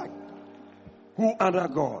Bishop Dag, who honor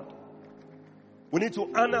God. We need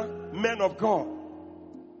to honor men of God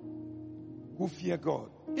who fear God.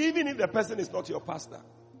 Even if the person is not your pastor.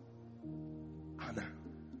 Honor.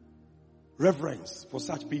 Reverence for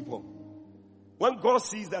such people. When God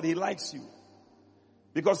sees that he likes you,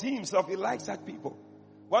 because he himself, he likes such people.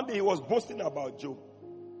 One day he was boasting about Job.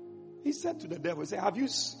 He said to the devil, he said, have you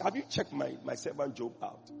checked my servant Job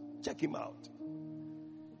out? Check him out.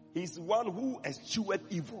 He's one who escheweth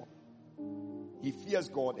evil. He fears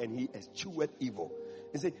God and he escheweth evil.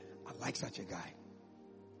 He said, I like such a guy.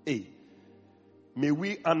 Hey, may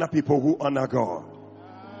we honor people who honor God.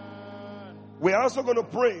 We are also going to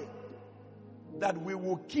pray that we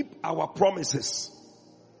will keep our promises.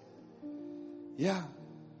 Yeah.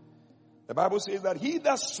 The Bible says that he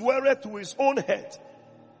that sweareth to his own head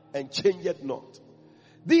and changeth not.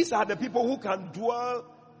 These are the people who can dwell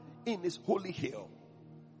in his holy hill.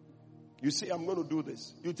 You say, I'm going to do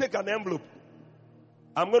this. You take an envelope.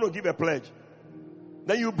 I'm going to give a pledge.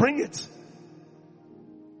 Then you bring it.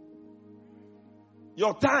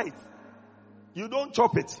 Your tithe. You don't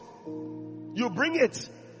chop it. You bring it.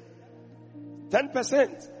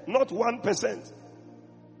 10%, not 1%.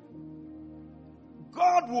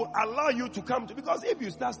 God will allow you to come to, because if you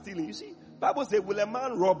start stealing, you see, Bible says, will a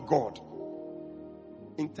man rob God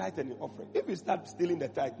in tithe and in offering? If you start stealing the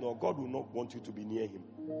tithe, no, God will not want you to be near him,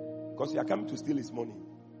 because you are coming to steal his money.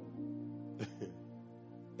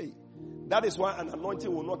 Hey, that is why an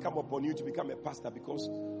anointing will not come upon you to become a pastor, because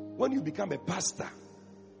when you become a pastor,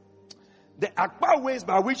 there are ways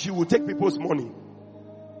by which you will take people's money.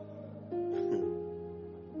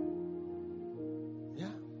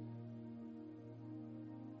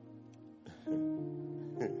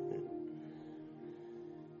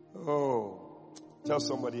 Oh, tell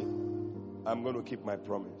somebody, I'm going to keep my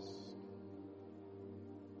promise.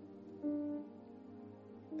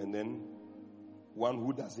 And then, one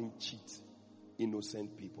who doesn't cheat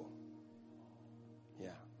innocent people. Yeah.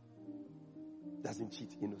 Doesn't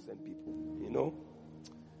cheat innocent people. You know?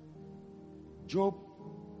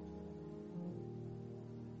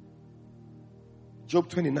 Job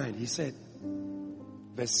 29, he said,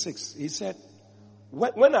 verse 6, he said,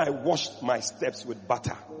 when I washed my steps with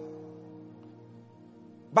butter.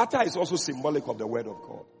 Butter is also symbolic of the word of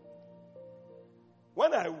God.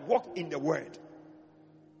 When I walked in the word,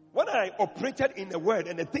 when I operated in the word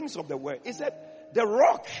and the things of the word, he said, the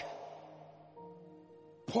rock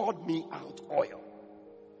poured me out oil.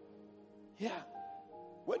 Yeah.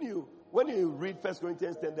 When you read 1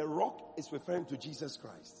 Corinthians 10, the rock is referring to Jesus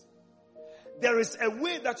Christ. There is a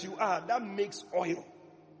way that you are that makes oil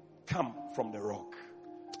come from the rock.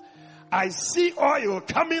 I see oil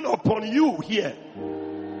coming upon you here.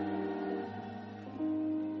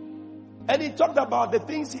 And he talked about the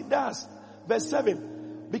things he does. Verse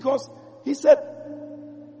 7. Because he said,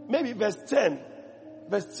 maybe verse 10.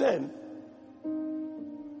 Verse 10.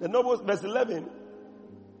 The noble, verse 11.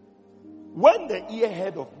 When the ear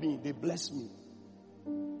heard of me, they blessed me.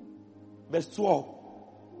 Verse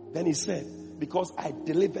 12. Then he said, because I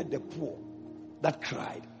delivered the poor that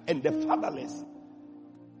cried and the fatherless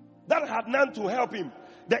that had none to help him.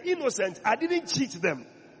 The innocent, I didn't cheat them.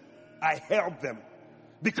 I helped them.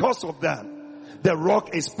 Because of that, the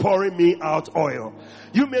rock is pouring me out oil.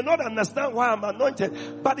 You may not understand why I'm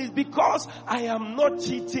anointed, but it's because I am not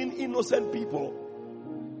cheating innocent people.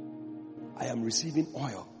 I am receiving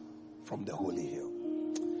oil from the holy hill.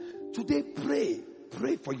 Today,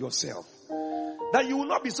 pray for yourself. That you will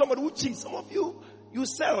not be somebody who cheats. Some of you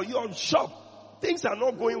sell, you're on shop. Things are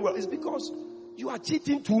not going well. It's because you are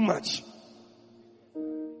cheating too much.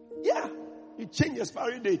 Yeah. You change your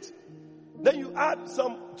expiry date. Then you add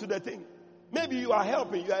some to the thing. Maybe you are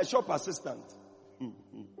helping. You are a shop assistant.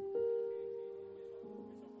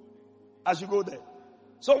 As you go there.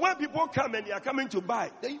 So when people come and they are coming to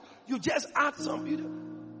buy, you just add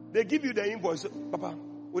some. They give you the invoice. Papa,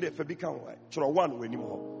 what if I count? One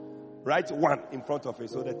anymore. Write 1 in front of it.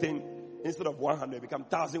 So the thing, instead of 100, become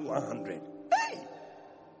 1,100. Hey!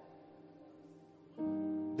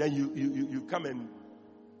 Then you come and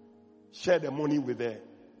share the money with her.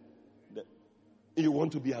 You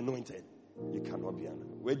want to be anointed. You cannot be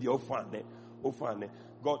anointed. Where the offering,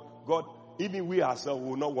 God, even we ourselves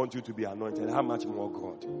will not want you to be anointed. How much more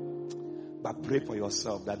God? But pray for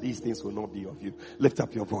yourself that these things will not be of you. Lift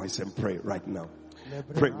up your voice and pray right now.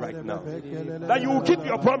 Pray right now that you will keep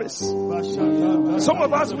your promise. Some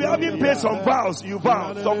of us, we haven't paid some vows. You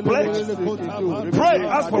vowed some pledge. Pray,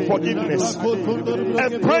 ask for forgiveness,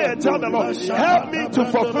 and pray and tell the Lord, help me to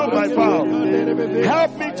fulfill my vow.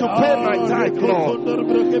 Help me to pay my tithe, Lord.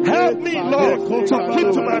 Help me, Lord, to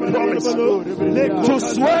keep to my promise, to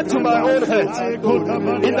swear to my own head.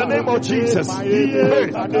 In the name of Jesus,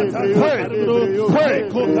 pray, pray, pray,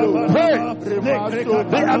 pray.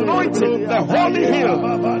 The anointing, the holy hill,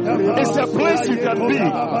 it's a place you can be,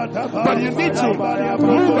 but you need to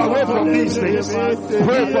move away from these things.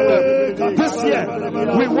 Pray for them. This year,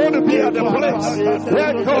 we want to be at the place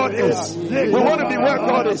where God is. We want to be where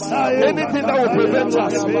God is. Anything that will prevent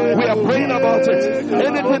us, we are praying about it.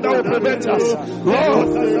 Anything that will prevent us, Lord,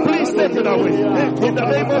 please take it away. In the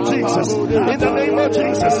name of Jesus. In the name of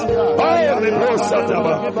Jesus.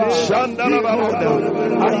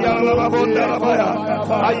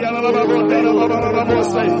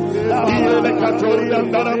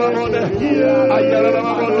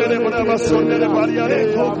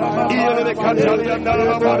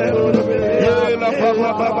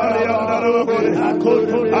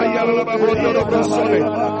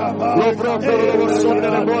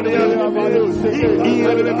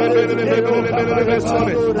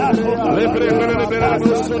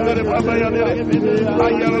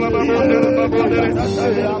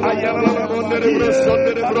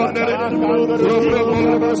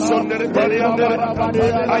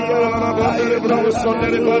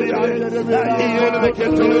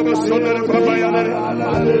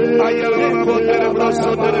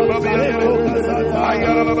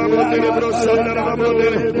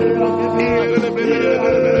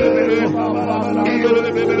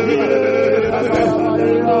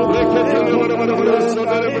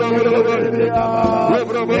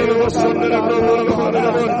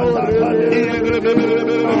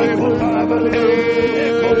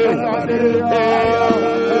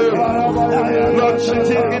 Not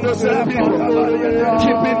cheating innocent people,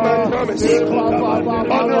 keeping my promise,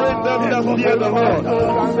 honoring them that fear the Lord.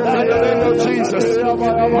 In the name of Jesus.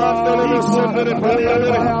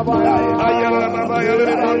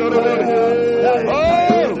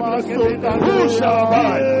 Who shall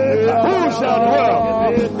abide? Who shall dwell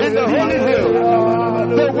in the holy hill?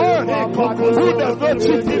 The one who does not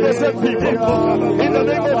cheat innocent people. In the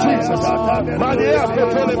name of Jesus.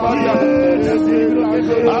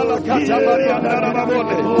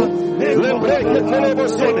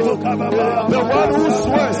 The one who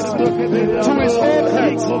swears to his own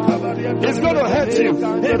head is going to hurt you,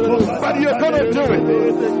 but you're going to do it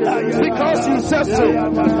because you said so.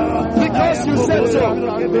 Because you said so.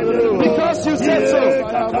 Because you said so.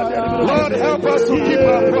 Lord, help us to keep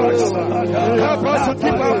our promise. Help us to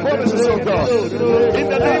keep our promises, oh God. In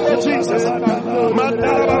the name of Jesus.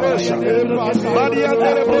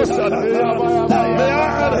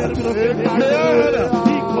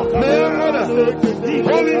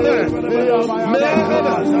 Holy men,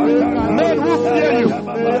 men who fear you,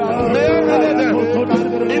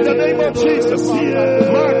 in the name of Jesus.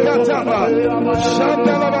 Makataba,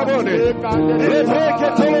 Shandalababone,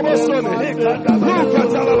 Rebeketolobosone,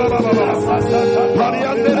 Rukatalabababa,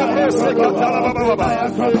 Pariandela Prose Katalabababa.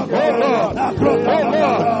 Oh Lord, oh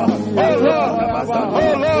Lord, oh Lord,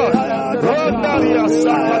 oh Lord, Rondalia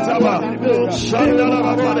Sakataba,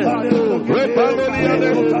 Shandalababone, Repameliane,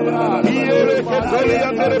 Iere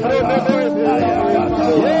Ketoliane,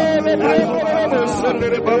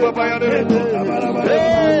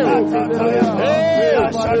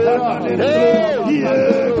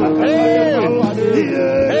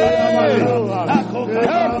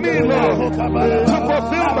 help me, Lord, to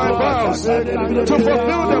fulfill my vows, to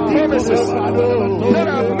fulfill the promises that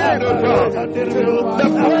I've made, oh God, the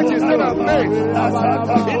pledges that I've made.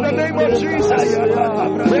 In the name of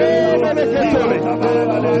Jesus.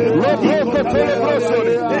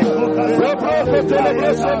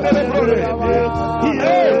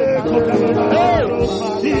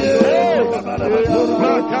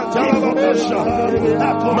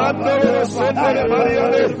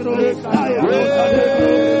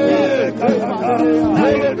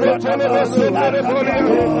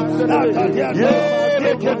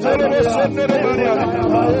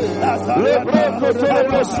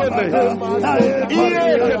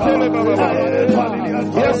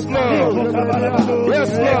 Yes, Lord.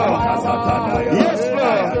 Yes, Lord. Yes,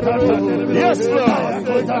 Lord. Yes, Lord.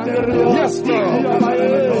 Yes, Lord.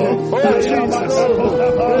 Oh, Jesus.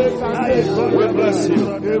 We bless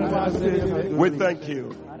you. We thank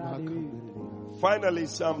you. Finally,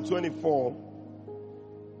 Psalm 24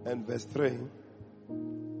 and verse 3.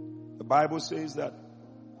 The Bible says that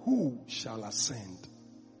who shall ascend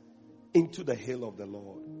into the hill of the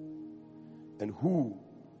Lord, and who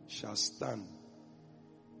shall stand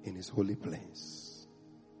in his holy place?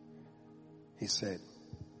 He said,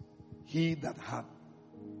 he that hath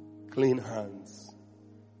clean hands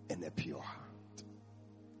and a pure heart.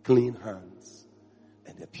 Clean hands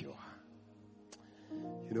and a pure heart.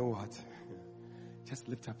 You know what? Just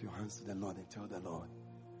lift up your hands to the Lord and tell the Lord,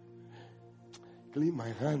 clean my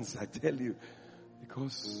hands, I tell you,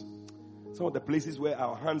 because some of the places where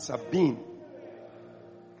our hands have been,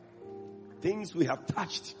 things we have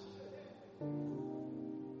touched,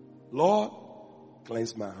 Lord,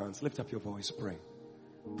 cleanse my hands. Lift up your voice, pray.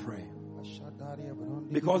 Pray.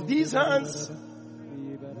 Because these hands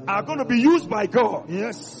are going to be used by God.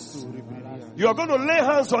 Yes. You are going to lay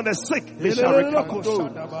hands on the sick, they shall recover.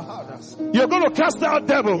 You are going to cast out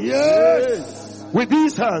devils. Yes. With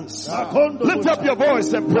these hands. Lift up your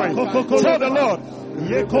voice and pray. Tell the Lord,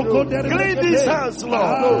 clean these hands, Lord.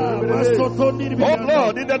 Oh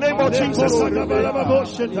Lord, in the name of Jesus.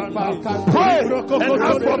 Pray and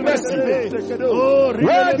ask for mercy.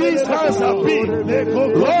 Where these hands have been,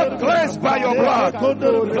 Lord, cleanse by your blood.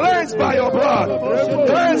 Cleanse by your blood.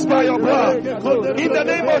 Cleanse by your blood. In the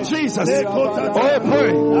name of Jesus. Oh,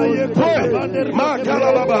 pray. Pray.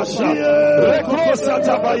 Makalabasha.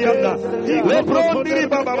 Rekrosatabayanda.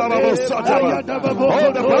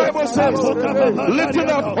 Oh, the Bible says, lifting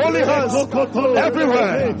up holy hands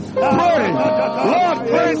everywhere. Pray. Lord,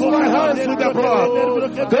 cleanse my hands with the blood.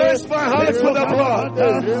 Cleanse my hands with the blood.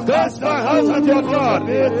 Cleanse my hands with your blood.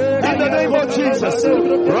 In the name of Jesus.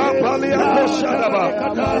 Rampalia Shadaba.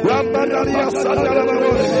 Rampanalia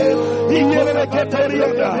Sandarabos.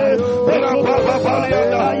 Iyereketorianda.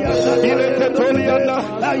 Rampapapalianda. Ireketorianda.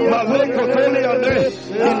 Malekotorianda.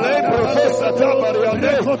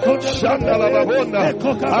 Ilebrokosatabariyande. Shandalababonda.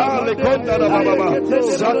 Alekondarababa.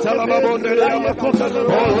 Satalababonderiyama.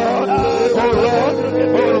 Oh Lord, oh Lord,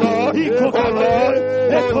 oh Lord, oh Lord,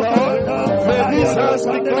 oh Lord. May these hands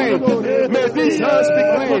be clean. May these hands be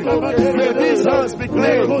clean. May these hands be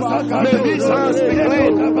clean. May these hands be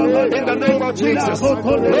clean. In the name of Jesus. Oh,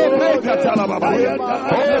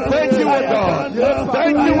 thank you, O God.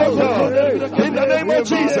 Thank you, O God. In the name of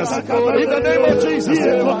Jesus. In the name of Jesus.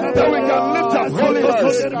 That we can lift up holy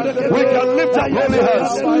hands. We can lift up holy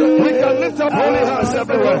hands. We can lift up holy hands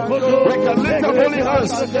everywhere. We can lift up holy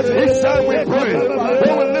hands. Each time we pray, we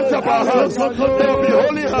will lift up our hands. There will be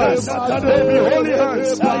holy hands. There will be holy hands.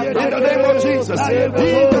 In the name of Jesus. He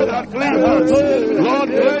that hath clean hands. Lord,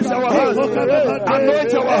 cleanse our hands.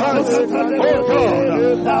 Anoint our hands. Oh God,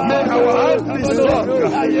 may our hands be strong.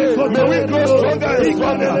 May we grow stronger and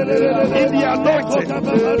stronger in the anointing.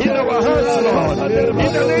 In our hands, Lord.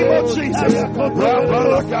 In the name of Jesus.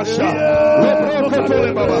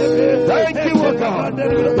 Thank you, O God.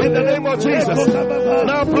 In the name of Jesus.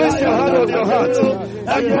 Now place your hand on your heart and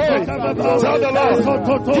pray. Tell the Lord,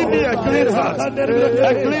 give me a clean heart.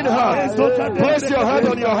 A clean heart. Place your hand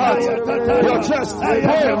on your heart, your chest. Pray,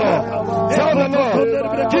 Lord. Tell the Lord,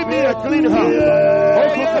 give me a clean heart.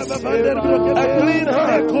 Oh yes, a clean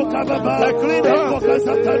heart. A clean heart.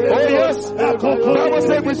 Oh yes. Bible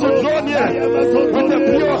says we should draw near with a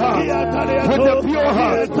pure heart. With a pure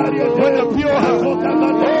heart. With a pure heart.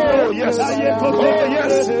 Oh yes. Oh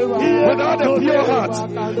yes. Without a pure heart,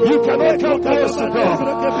 you cannot come close to God.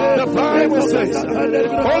 The Bible says, only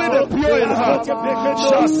the pure in heart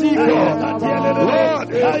shall see God. Lord,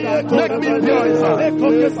 make me pure in heart.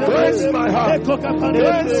 Cleanse my heart.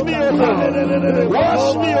 Cleanse me, O God.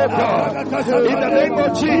 Wash me, O God. In the name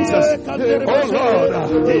of Jesus. Oh Lord,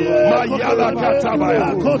 Mayala Katabaya.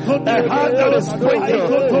 A heart that is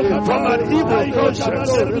sprinkled from an evil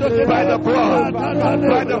conscience by the blood.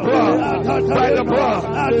 By the blood. By the blood.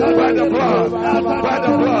 By the blood. By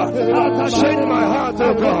the blood. Change my heart,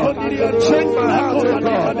 O God. Change my heart, O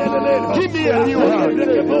God. Give me a new heart.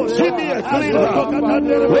 Give me a clean heart.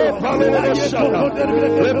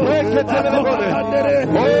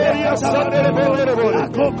 Oh, yes, oh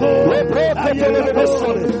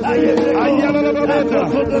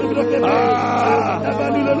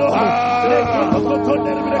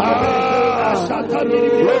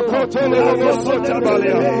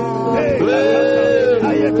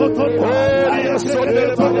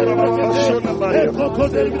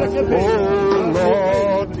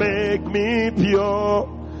Lord, make me pure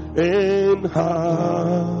in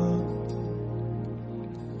heart.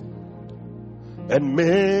 and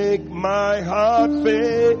make my heart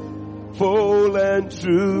faithful and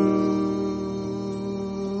true.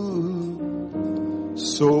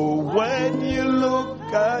 So when you look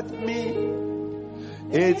at me,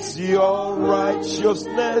 it's your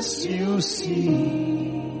righteousness you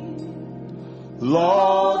see.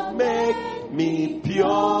 Lord, make me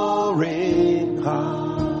pure in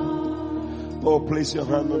heart. Oh, place your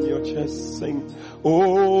hand on your chest, sing.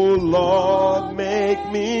 Oh Lord,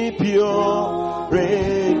 make me pure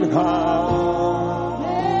in heart.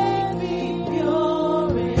 Make me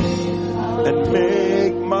pure in heart. And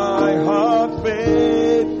make my heart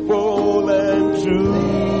faithful and true.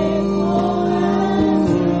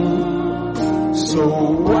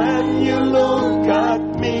 So when you look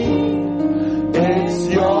at me, it's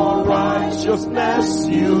your righteousness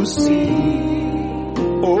you see.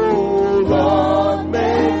 Oh Lord,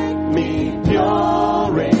 make me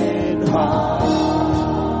pure in heart.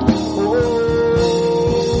 Oh,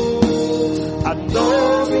 I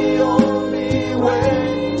know the only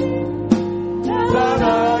way that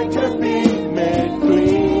I can be made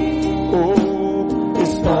clean. Oh,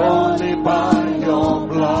 it's only by your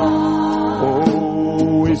blood.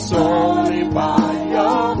 Oh, it's only by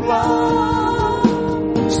your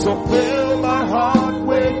blood. So fill my heart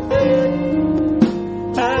with faith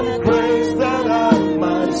and grace that I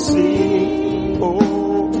might see.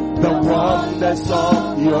 Oh, the wonders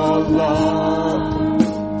of your love.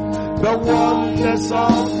 The wonders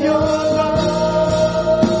of your love.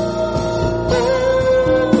 Oh,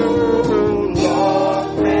 Lord,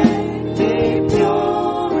 make me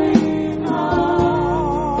pure in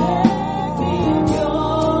heart. Make me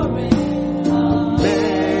pure in heart.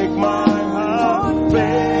 Make my heart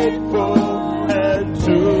faithful and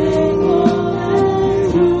true.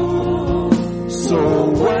 So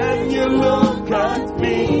when you look at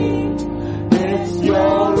me, it's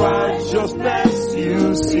your righteousness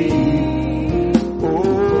you see. Oh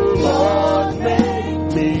Lord,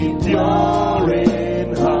 make me pure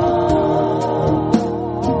in heart.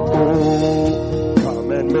 Oh,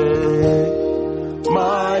 come and make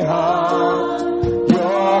my heart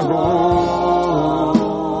your home.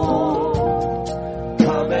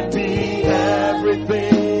 Come and be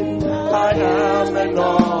everything I am and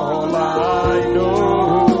all I know.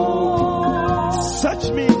 Search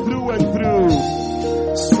me through and through.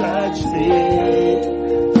 Search me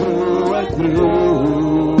through and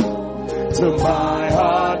through. Till my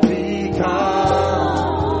heart become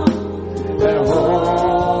a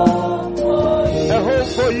home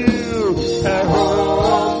for you. A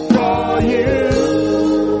home for you.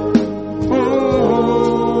 Ooh.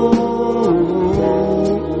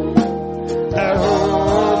 A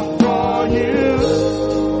home for you.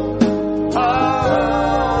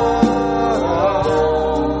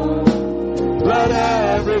 Let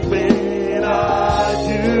everything I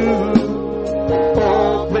do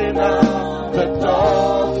open up the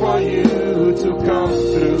door for you to come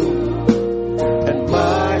through, and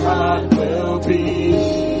my heart will be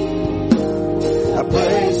a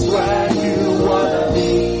place where you wanna be.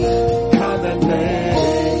 Come and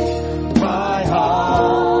make my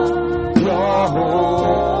heart your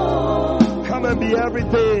home. Come and be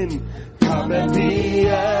everything. Come and be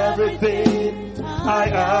everything I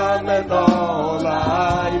am and all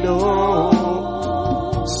I know.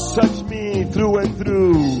 Search me through and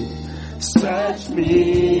through. Search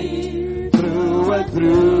me through and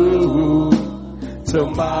through. Till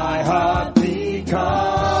my heart become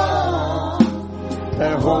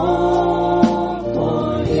a home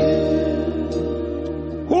for you.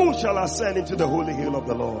 Who shall ascend into the holy hill of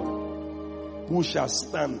the Lord? Who shall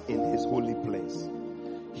stand in his holy place?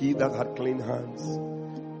 He that had clean hands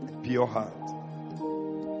and pure heart,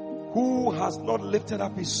 who has not lifted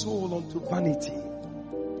up his soul unto vanity,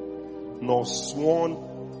 nor sworn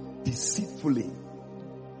deceitfully.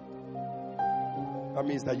 That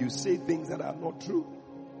means that you say things that are not true.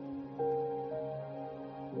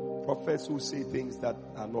 Prophets who say things that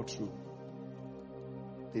are not true,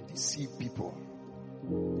 they deceive people.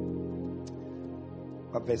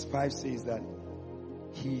 But verse 5 says that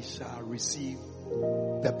he shall receive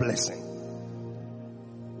the blessing.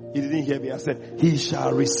 You didn't hear me. I said he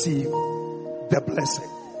shall receive the blessing.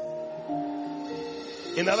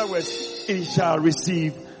 In other words, he shall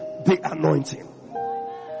receive the anointing.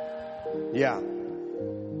 Yeah.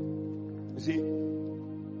 You see,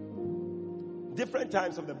 different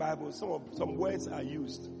times of the Bible, some words are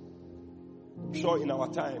used. I'm sure in our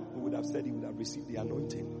time we would have said he would have received the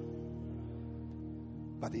anointing.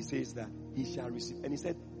 But he says that he shall receive. And he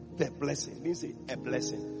said the blessing. He didn't say a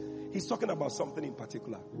blessing. He's talking about something in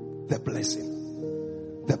particular. The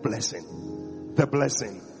blessing. The blessing. The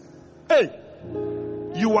blessing. Hey!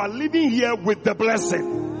 you are living here with the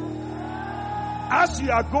blessing. As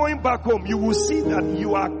you are going back home, you will see that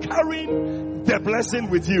you are carrying the blessing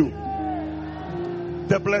with you.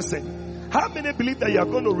 The blessing. How many believe that you are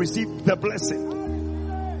going to receive the blessing?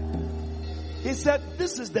 He said,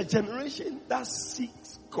 this is the generation that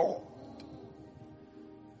seeks God.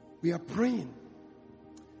 We are praying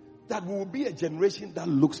that we will be a generation that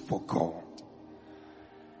looks for God.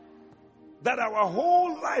 That our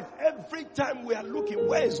whole life, every time we are looking,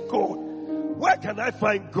 where is God? Where can I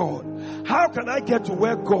find God? How can I get to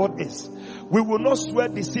where God is? We will not swear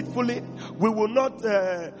deceitfully. We will not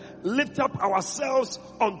lift up ourselves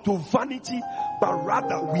unto vanity, but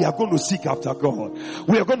rather we are going to seek after God.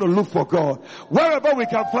 We are going to look for God. Wherever we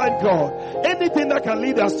can find God, anything that can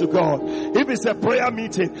lead us to God. If it's a prayer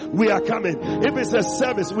meeting, we are coming. If it's a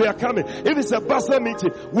service, we are coming. If it's a pastor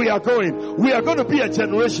meeting, we are going. We are going to be a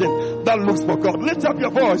generation that looks for God. Lift up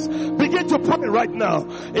your voice. Begin to pray right now.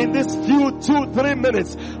 In this few 2-3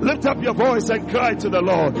 minutes, lift up your voice and cry to the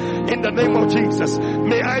Lord. In the name of Jesus,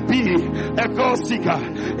 may I be a God seeker.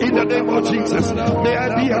 In the name of Jesus, may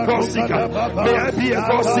I be a God seeker. May I be a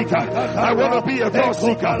God seeker. I want to be a God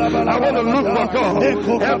seeker. I want to look for God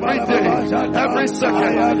every day, every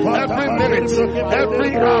second, every minute,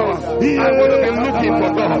 every hour. I want to be looking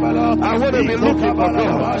for God. I want to be looking for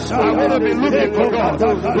God. I want to be looking for God.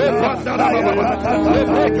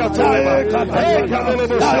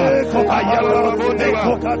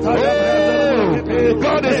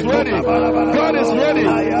 God is ready. God is ready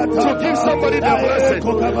to give somebody the blessing.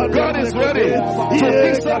 God is ready to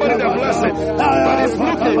give somebody the blessing. But He's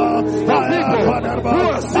looking for people who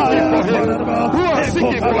are seeking for Him. Who are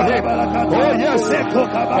seeking for Him. Oh yes.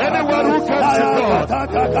 Anyone who comes to God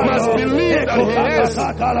must believe that He is,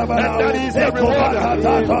 and that He is the rewarder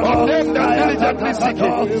of them that diligently seek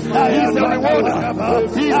Him. He is the rewarder.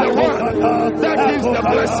 He is the one that gives the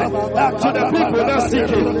blessing to the people that seek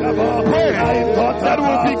Him. Pray that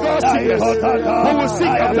will be God seekers. We will seek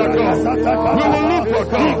after God. We will look for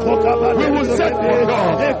God. We will search for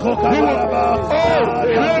God. We will pray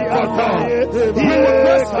for God. We will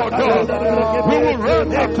press for God. We will run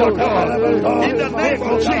after God. In the name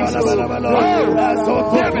of Jesus. Oh,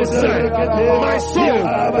 David said, my soul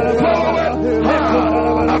followeth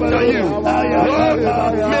hard after you. Lord,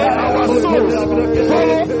 may our souls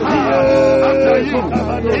follow hard after you.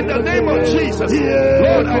 In the name of Jesus.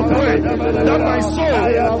 Lord, I pray that my soul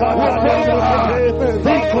will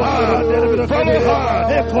follow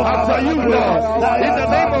hard after you, Lord. In the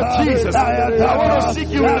name of Jesus. I want to seek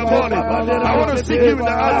you in the morning. I want to seek you in the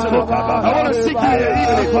afternoon. I want to seek you in the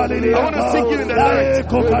evening. I want to seek you in the night.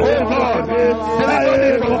 Oh God, deliver me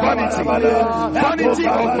from vanity. Vanity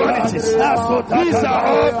of vanities. These are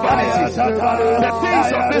all vanities. The things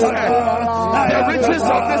of this earth, the riches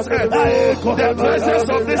of this earth, the pleasures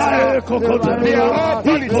of this earth, they are all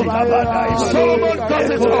vanity. Solomon does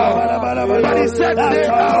it all, but he said they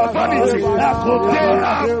are vanity. They are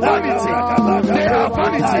vanity. They are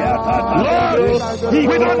vanity. Lord,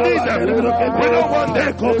 we don't need them. We don't want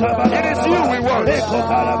them. It is you we want. It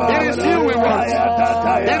is you we want.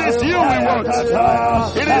 It is you we want.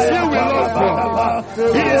 It is you we long for.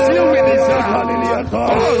 It is you we desire. Oh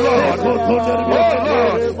Lord. Oh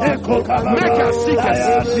Lord. Make us seekers.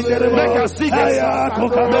 Make us seekers.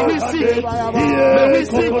 May we seek. May we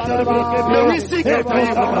seek. May we seek after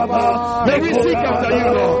you, Lord. May we seek after you,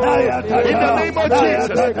 Lord. In the name of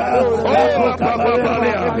Jesus. Oh,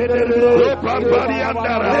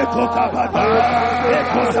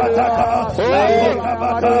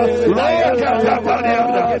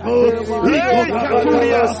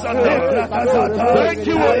 thank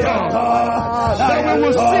you, O God, that we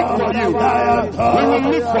will seek for you. We will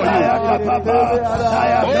look for you.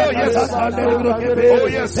 Oh yes. Oh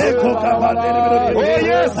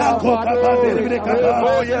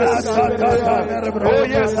yes. Oh yes. Oh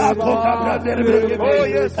yes. Oh yes. Oh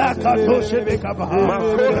yes.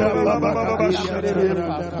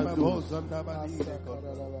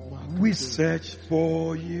 We search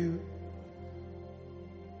for you.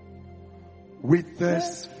 We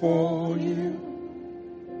thirst for you.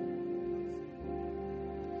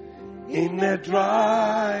 In a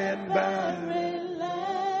dry and barren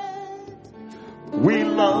land, we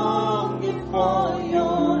long for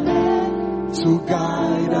your hand to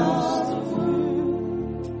guide us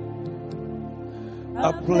through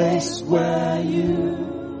a place where you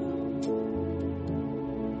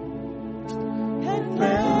can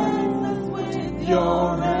cleanse us with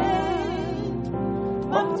your hand,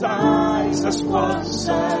 baptize us once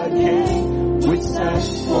again. We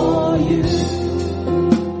search for you.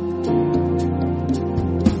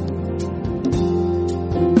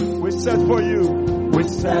 Search search for you. We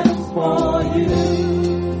search for you.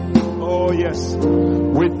 Oh yes.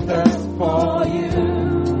 We thirst for you.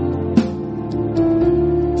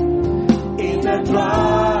 In a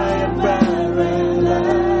dry and barren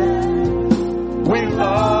land, we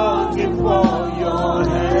longing for your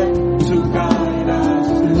hand to guide us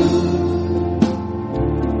to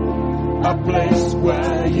a place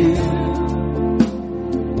where you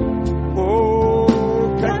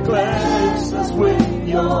can cleanse us with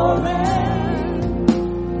your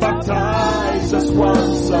hand, baptize us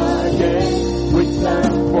once again. We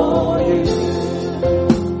stand for you.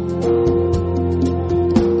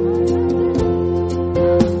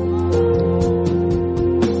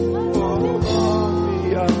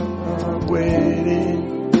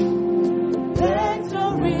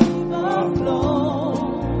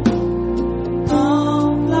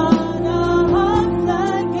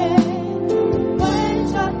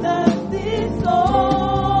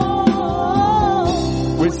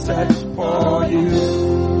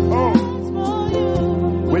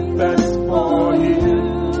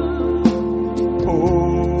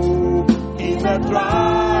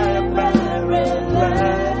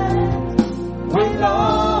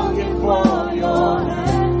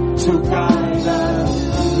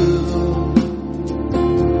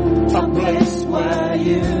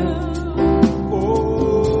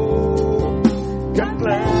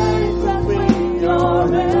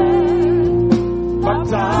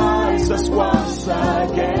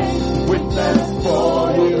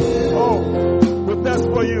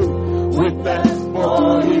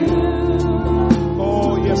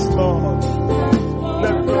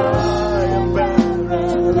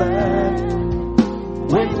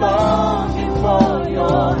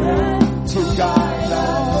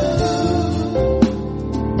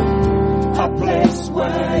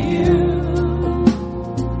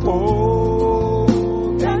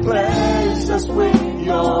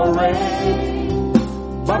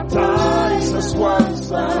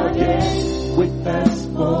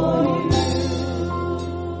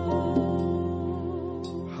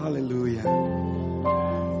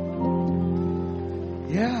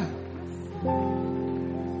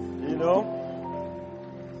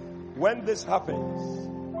 This happens,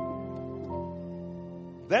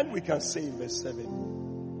 then we can say in verse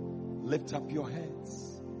 7, lift up your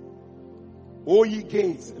heads, O ye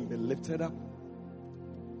gates, and be lifted up,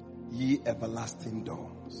 ye everlasting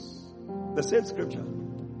doors. The same scripture.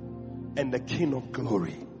 And the King of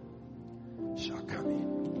glory shall come in.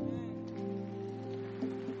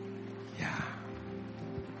 Yeah.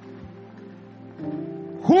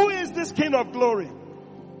 Who is this King of glory?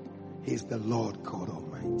 He's the Lord God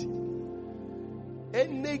Almighty.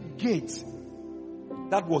 Any gate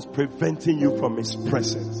that was preventing you from his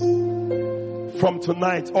presence, from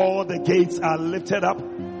tonight, all the gates are lifted up.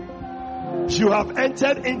 You have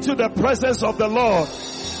entered into the presence of the Lord.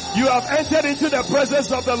 You have entered into the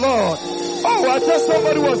presence of the Lord. Oh, I thought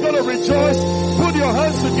somebody was going to rejoice. Put your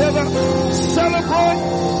hands together. Celebrate.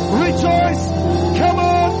 Rejoice. Come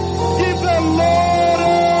on. Give the Lord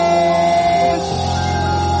a...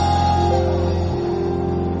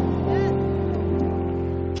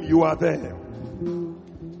 You are there.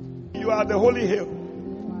 You are the holy hill.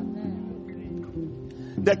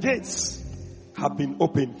 The gates have been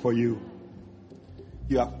opened for you.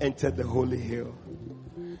 You have entered the holy hill.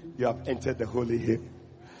 You have entered the holy hill.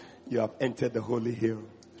 You have entered the holy hill.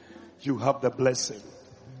 You have the blessing.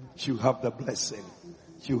 You have the blessing.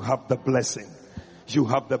 You have the blessing. You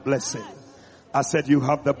have the blessing. I said you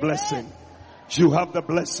have the blessing. You have the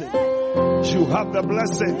blessing. You have the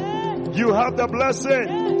blessing. You have the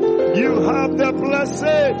blessing. You have the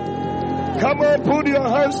blessing. Come on, put your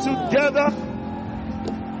hands together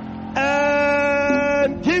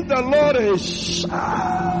and give the Lord a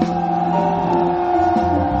shout.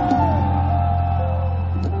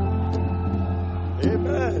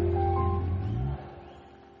 Amen.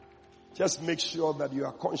 Just make sure that you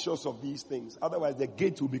are conscious of these things. Otherwise, the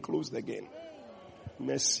gate will be closed again.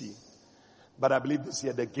 Mercy. But I believe this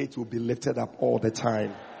year the gate will be lifted up all the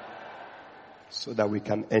time so that we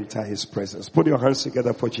can enter his presence. Put your hands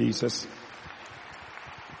together for Jesus.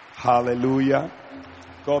 Hallelujah.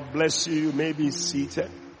 God bless you. You may be seated.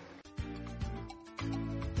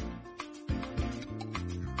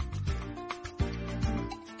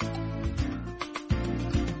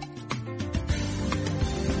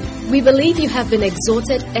 We believe you have been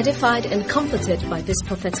exhorted, edified, and comforted by this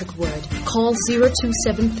prophetic word. Call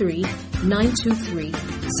 0273 923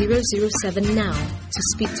 007 now to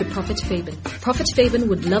speak to Prophet Fabian. Prophet Fabian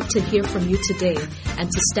would love to hear from you today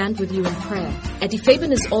and to stand with you in prayer. Eddie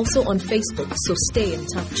Fabian is also on Facebook, so stay in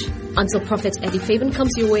touch. Until Prophet Eddie Fabian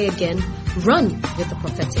comes your way again, run with the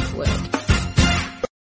prophetic word.